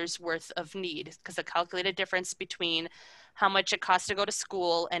 $2,000 worth of need, because the calculated difference between how much it costs to go to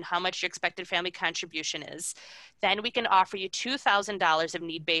school and how much your expected family contribution is. Then we can offer you $2,000 of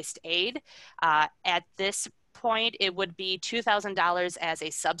need-based aid. At this point, it would be $2,000 as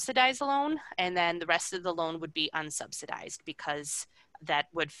a subsidized loan, and then the rest of the loan would be unsubsidized, because that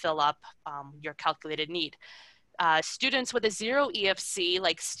would fill up your calculated need. Students with a 0 EFC,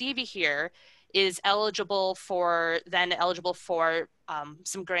 like Stevie here, is eligible for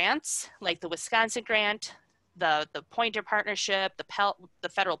some grants, like the Wisconsin grant, the Pointer Partnership, the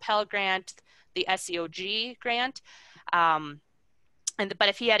federal Pell Grant, the SEOG grant. But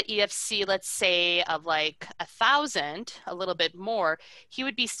if he had EFC, let's say of like 1,000, a little bit more, he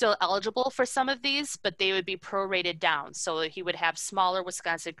would be still eligible for some of these, but they would be prorated down. So he would have smaller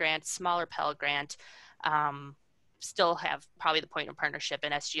Wisconsin grant, smaller Pell Grant, still have probably the Pointer Partnership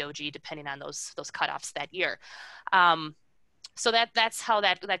and SGOG, depending on those cutoffs that year. So that's how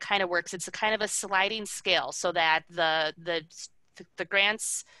that kind of works. It's a kind of a sliding scale, so that the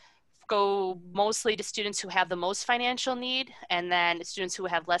grants go mostly to students who have the most financial need, and then students who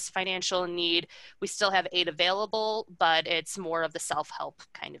have less financial need, we still have aid available, but it's more of the self-help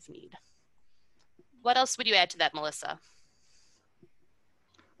kind of need. What else would you add to that, Melissa?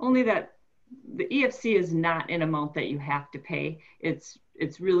 Only that the EFC is not an amount that you have to pay. It's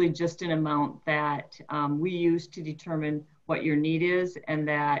really just an amount that we use to determine what your need is, and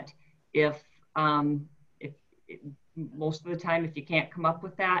that if most of the time, if you can't come up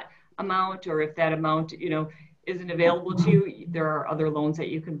with that amount, or if that amount, isn't available to you, there are other loans that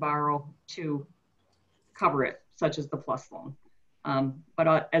you can borrow to cover it, such as the PLUS loan.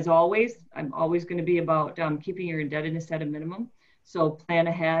 But as always, I'm always going to be about keeping your indebtedness at a minimum. So plan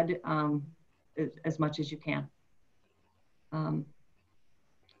ahead as much as you can.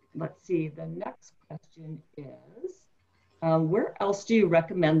 Let's see, the next question is, where else do you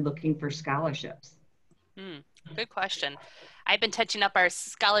recommend looking for scholarships? Good question. I've been touching up our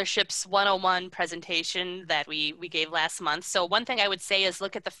Scholarships 101 presentation that we gave last month. So one thing I would say is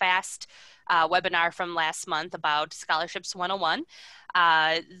look at the FAST webinar from last month about Scholarships 101.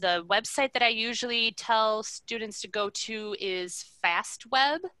 The website that I usually tell students to go to is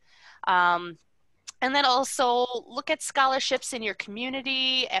FastWeb. And then also look at scholarships in your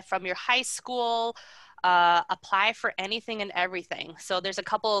community, from your high school. Apply for anything and everything. So there's a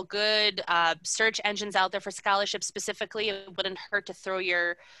couple good search engines out there for scholarships specifically. It wouldn't hurt to throw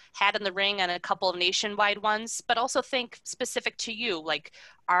your hat in the ring on a couple of nationwide ones, but also think specific to you. Like,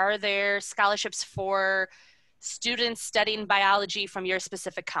 are there scholarships for students studying biology from your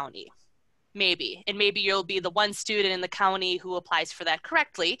specific county? Maybe, and maybe you'll be the one student in the county who applies for that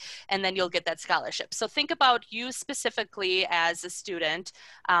correctly, and then you'll get that scholarship. So think about you specifically as a student.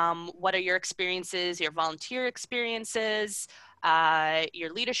 What are your experiences, your volunteer experiences,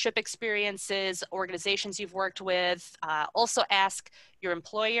 your leadership experiences, organizations you've worked with. Also ask your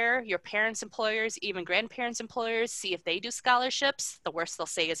employer, your parents' employers, even grandparents' employers, see if they do scholarships. The worst they'll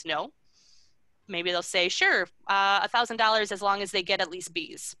say is no. Maybe they'll say, sure, $1,000 as long as they get at least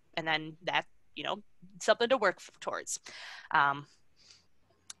B's. And then that, something to work towards.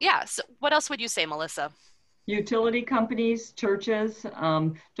 Yeah, so what else would you say, Melissa? Utility companies, churches,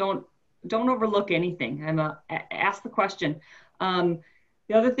 don't overlook anything. Ask the question. The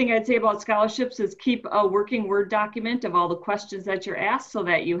other thing I'd say about scholarships is keep a working Word document of all the questions that you're asked so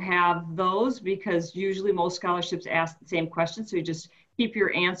that you have those, because usually most scholarships ask the same question. So you just keep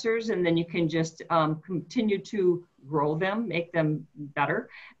your answers, and then you can just continue to grow them, make them better.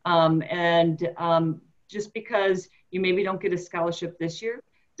 Just because you maybe don't get a scholarship this year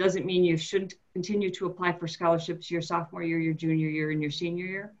doesn't mean you shouldn't continue to apply for scholarships your sophomore year, your junior year, and your senior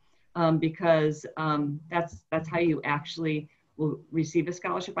year, because that's how you actually will receive a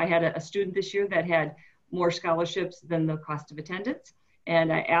scholarship. I had a student this year that had more scholarships than the cost of attendance.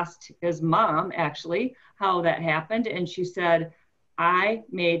 And I asked his mom actually how that happened. And she said, I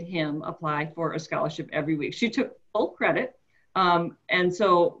made him apply for a scholarship every week. She took full credit. And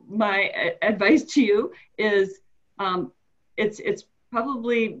so my advice to you is it's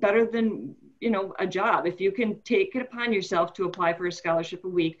probably better than a job. If you can take it upon yourself to apply for a scholarship a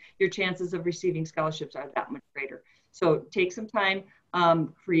week, your chances of receiving scholarships are that much greater. So take some time,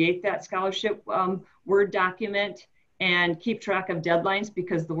 create that scholarship Word document, and keep track of deadlines,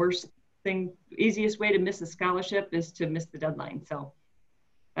 because the easiest way to miss a scholarship is to miss the deadline. So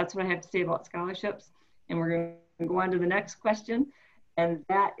that's what I have to say about scholarships. And we're going to go on to the next question. And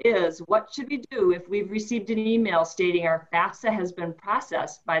that is, what should we do if we've received an email stating our FAFSA has been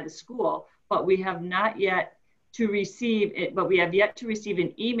processed by the school, but we have yet to receive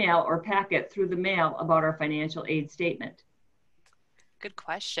an email or packet through the mail about our financial aid statement? Good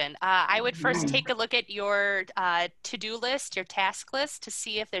question. I would first take a look at your to-do list, your task list, to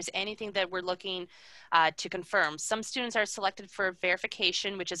see if there's anything that we're looking to confirm. Some students are selected for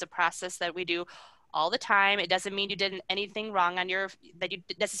verification, which is a process that we do all the time. It doesn't mean you did anything wrong that you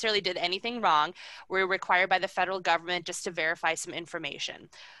necessarily did anything wrong. We're required by the federal government just to verify some information.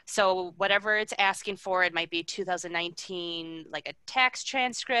 So whatever it's asking for, it might be 2019, like a tax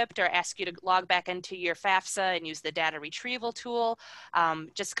transcript, or ask you to log back into your FAFSA and use the data retrieval tool.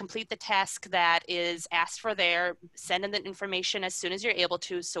 Just complete the task that is asked for there, send in the information as soon as you're able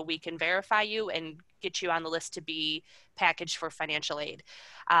to, so we can verify you and get you on the list to be packaged for financial aid.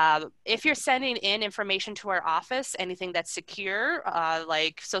 If you're sending in information to our office, anything that's secure,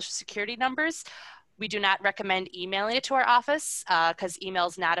 like Social Security numbers, we do not recommend emailing it to our office, because email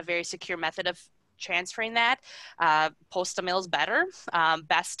is not a very secure method of transferring that. Postal mail is better.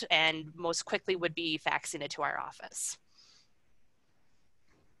 Best and most quickly would be faxing it to our office.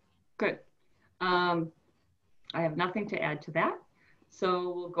 Good. I have nothing to add to that.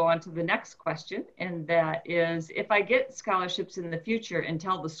 So we'll go on to the next question, and that is, if I get scholarships in the future and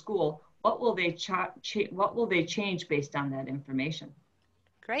tell the school, what will they change based on that information?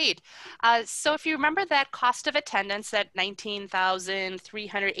 Great. So if you remember that cost of attendance, that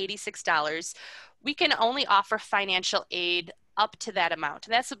 $19,386, we can only offer financial aid up to that amount.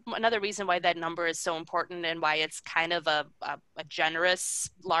 And that's another reason why that number is so important and why it's kind of a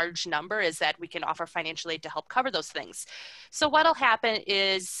generous, large number, is that we can offer financial aid to help cover those things. So what'll happen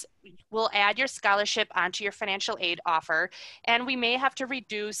is we'll add your scholarship onto your financial aid offer, and we may have to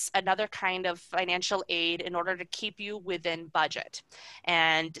reduce another kind of financial aid in order to keep you within budget.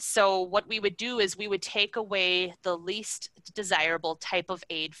 And so what we would do is we would take away the least desirable type of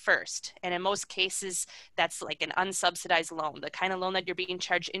aid first. And in most cases, that's like an unsubsidized loan, the kind of loan that you're being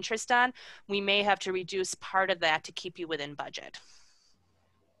charged interest on. We may have to reduce part of that to keep you within budget.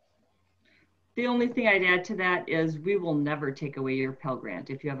 The only thing I'd add to that is we will never take away your Pell Grant.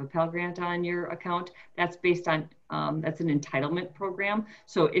 If you have a Pell Grant on your account, that's based on, that's an entitlement program.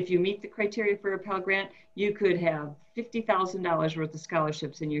 So if you meet the criteria for a Pell Grant, you could have $50,000 worth of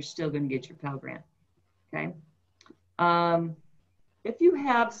scholarships and you're still going to get your Pell Grant, okay? If you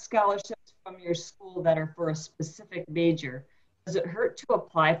have scholarships from your school that are for a specific major, does it hurt to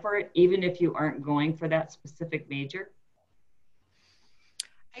apply for it even if you aren't going for that specific major?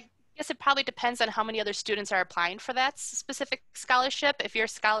 I guess it probably depends on how many other students are applying for that specific scholarship. If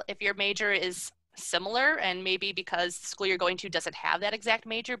your major is similar, and maybe because the school you're going to doesn't have that exact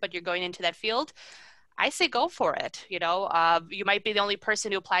major, but you're going into that field, I say go for it. You know, you might be the only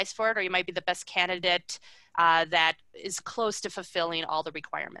person who applies for it, or you might be the best candidate that is close to fulfilling all the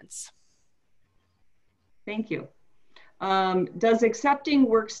requirements. Thank you. Does accepting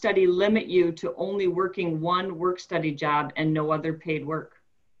work study limit you to only working one work study job and no other paid work?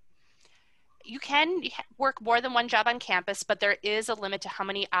 You can work more than one job on campus, but there is a limit to how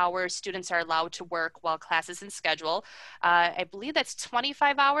many hours students are allowed to work while classes in schedule. I believe that's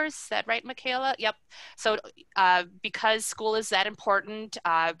 25 hours. Is that right, Michaela? Yep. So because school is that important,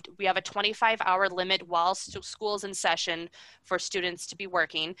 we have a 25-hour limit while school is in session for students to be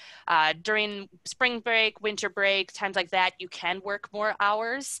working. During spring break, winter break, times like that, you can work more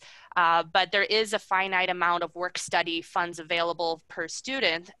hours. But there is a finite amount of work study funds available per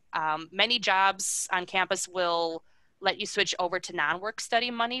student. Many jobs on campus will let you switch over to non-work study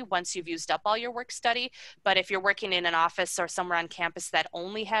money once you've used up all your work study. But if you're working in an office or somewhere on campus that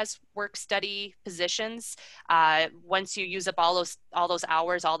only has work study positions, once you use up all those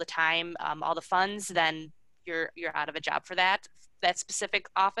hours, all the time, all the funds, then you're out of a job for that specific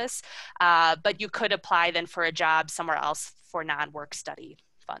office. But you could apply then for a job somewhere else for non-work study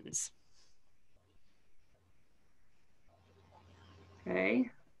funds.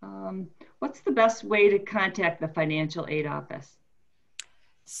 Okay. What's the best way to contact the financial aid office?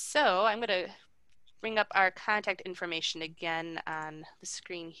 So I'm going to bring up our contact information again on the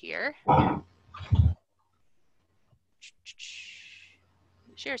screen here.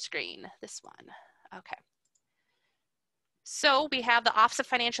 Share screen, this one. Okay. So we have the Office of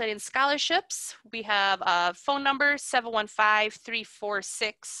Financial Aid and Scholarships. We have a phone number,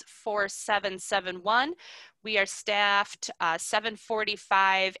 715-346-4771. We are staffed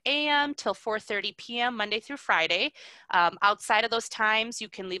 7:45 a.m. till 4:30 p.m. Monday through Friday. Outside of those times, you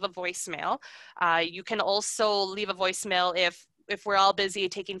can leave a voicemail. You can also leave a voicemail if we're all busy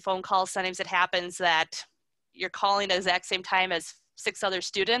taking phone calls. Sometimes it happens that you're calling at the exact same time as 6 other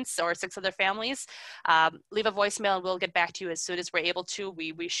students or 6 other families. Leave a voicemail and we'll get back to you as soon as we're able to.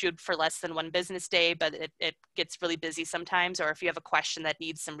 We shoot for less than 1 business day, but it gets really busy sometimes, or if you have a question that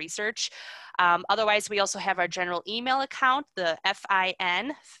needs some research. Otherwise, we also have our general email account, the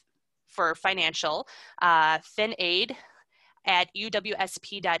FIN for financial,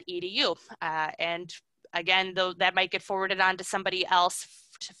 finaid@uwsp.edu. And again, though, that might get forwarded on to somebody else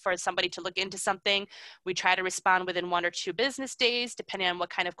for somebody to look into something. We try to respond within 1 or 2 business days, depending on what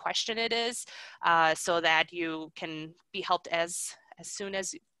kind of question it is, so that you can be helped as soon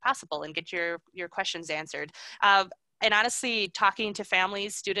as possible and get your questions answered. And honestly, talking to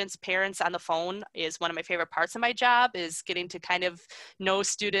families, students, parents on the phone is one of my favorite parts of my job, is getting to kind of know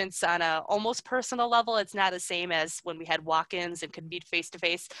students on a almost personal level. It's not the same as when we had walk-ins and could meet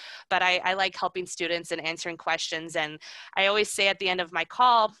face-to-face, but I like helping students and answering questions. And I always say at the end of my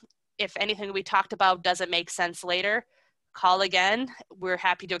call, if anything we talked about doesn't make sense later, call again. We're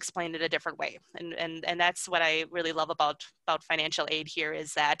happy to explain it a different way. And that's what I really love about financial aid here,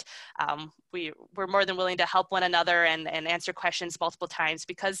 is that we're more than willing to help one another and answer questions multiple times,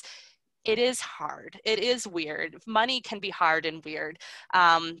 because it is hard. It is weird. Money can be hard and weird,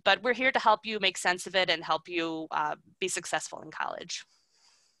 but we're here to help you make sense of it and help you be successful in college.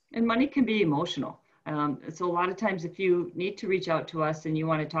 And money can be emotional. So a lot of times if you need to reach out to us and you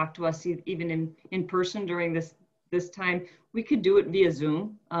want to talk to us even in person during this time, we could do it via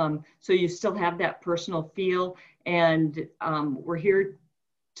Zoom. So you still have that personal feel, and we're here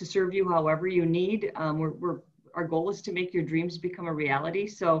to serve you however you need. our goal is to make your dreams become a reality.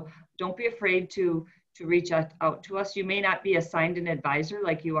 So don't be afraid to reach out to us. You may not be assigned an advisor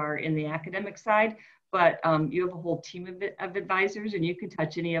like you are in the academic side, but you have a whole team of advisors, and you can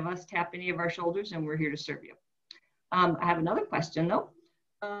touch any of us, tap any of our shoulders, and we're here to serve you. I have another question though.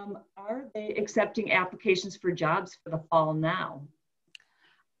 Are they accepting applications for jobs for the fall now?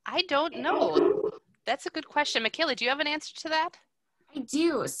 I don't know. That's a good question. Michaela, do you have an answer to that? I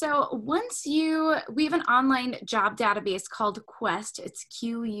do. So we have an online job database called Quest. It's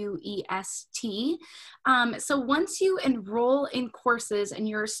Quest. So once you enroll in courses and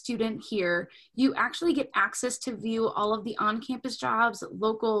you're a student here, you actually get access to view all of the on-campus jobs.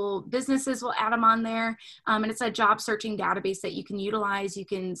 Local businesses will add them on there. And it's a job searching database that you can utilize. You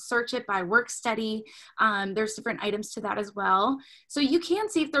can search it by work study. There's different items to that as well. So you can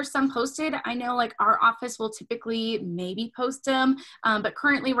see if there's some posted. I know like our office will typically maybe post them. But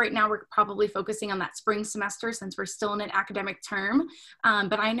currently right now we're probably focusing on that spring semester since we're still in an academic term.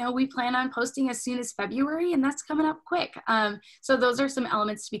 But I know we plan on posting as soon as February, and that's coming up quick. So those are some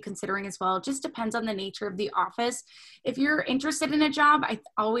elements to be considering as well. It just depends on the nature of the office. If you're interested in a job, I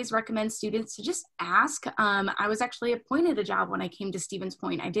always recommend students to just ask. I was actually appointed a job when I came to Stevens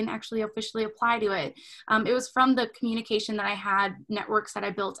Point. I didn't actually officially apply to it. It was from the communication that I had, networks that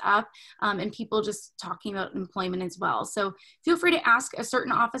I built up, and people just talking about employment as well. So feel free to ask a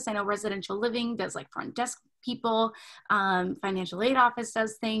certain office. I know residential living does like front desk people, financial aid office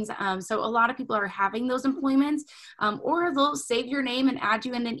does things. So a lot of people are having those employments, or they'll save your name and add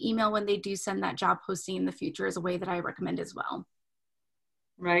you in an email when they do send that job posting in the future is a way that I recommend as well.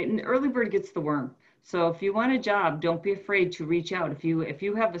 Right, and early bird gets the worm. So if you want a job, don't be afraid to reach out. If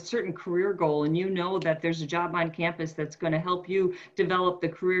you have a certain career goal and you know that there's a job on campus that's going to help you develop the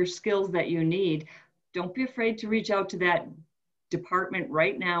career skills that you need, don't be afraid to reach out to that department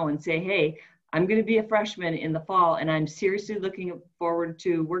right now and say, hey, I'm going to be a freshman in the fall and I'm seriously looking forward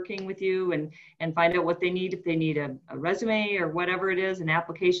to working with you and find out what they need, if they need a resume or whatever it is, an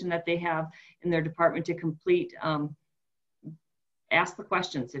application that they have in their department to complete. Ask the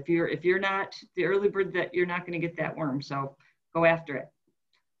questions. If you're not the early bird, that you're not going to get that worm, so go after it.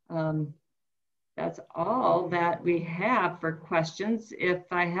 That's all that we have for questions. If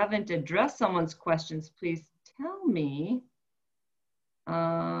I haven't addressed someone's questions, please tell me.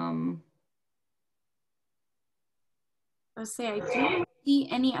 I'll say I didn't see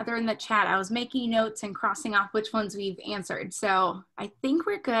any other in the chat. I was making notes and crossing off which ones we've answered. So I think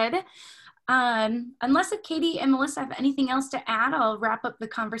we're good. Unless if Katie and Melissa have anything else to add, I'll wrap up the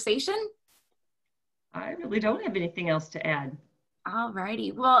conversation. I really don't have anything else to add. All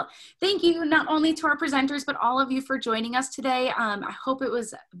righty. Well, thank you not only to our presenters, but all of you for joining us today. I hope it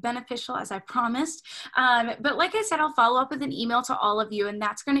was beneficial as I promised. But like I said, I'll follow up with an email to all of you, and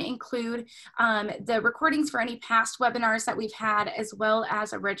that's going to include the recordings for any past webinars that we've had, as well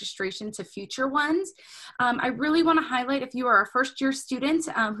as a registration to future ones. I really want to highlight, if you are a first-year student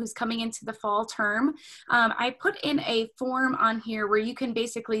who's coming into the fall term, I put in a form on here where you can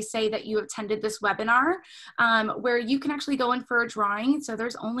basically say that you attended this webinar, where you can actually go in for a drawing. So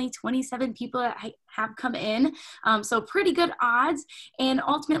there's only 27 people that have come in. So pretty good odds. And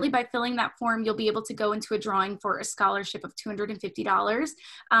ultimately by filling that form, you'll be able to go into a drawing for a scholarship of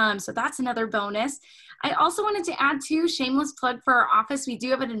 $250. So that's another bonus. I also wanted to add too, shameless plug for our office. We do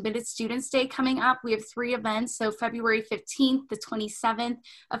have an Admitted Students Day coming up. We have 3 events. So February 15th, the 27th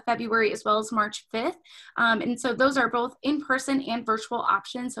of February, as well as March 5th. And so those are both in-person and virtual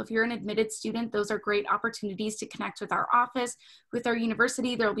options. So if you're an admitted student, those are great opportunities to connect with our office, with our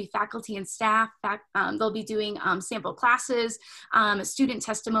university. There will be faculty and staff. They'll be doing sample classes, student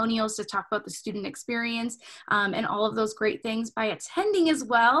testimonials to talk about the student experience, and all of those great things. By attending as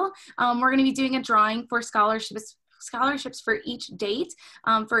well, we're going to be doing a drawing for scholarships for each date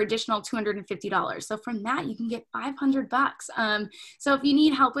for additional $250. So from that, you can get $500. So if you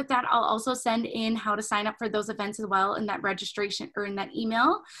need help with that, I'll also send in how to sign up for those events as well in that registration or in that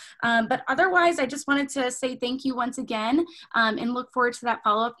email. But otherwise, I just wanted to say thank you once again and look forward to that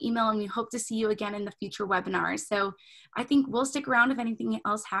follow-up email, and we hope to see you again in the future webinars. So I think we'll stick around if anything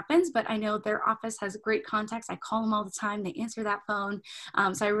else happens, but I know their office has great contacts. I call them all the time. They answer that phone.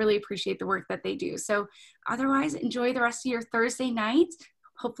 So I really appreciate the work that they do. So otherwise, enjoy the rest of your Thursday night.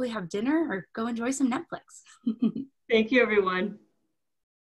 Hopefully have dinner or go enjoy some Netflix. Thank you, everyone.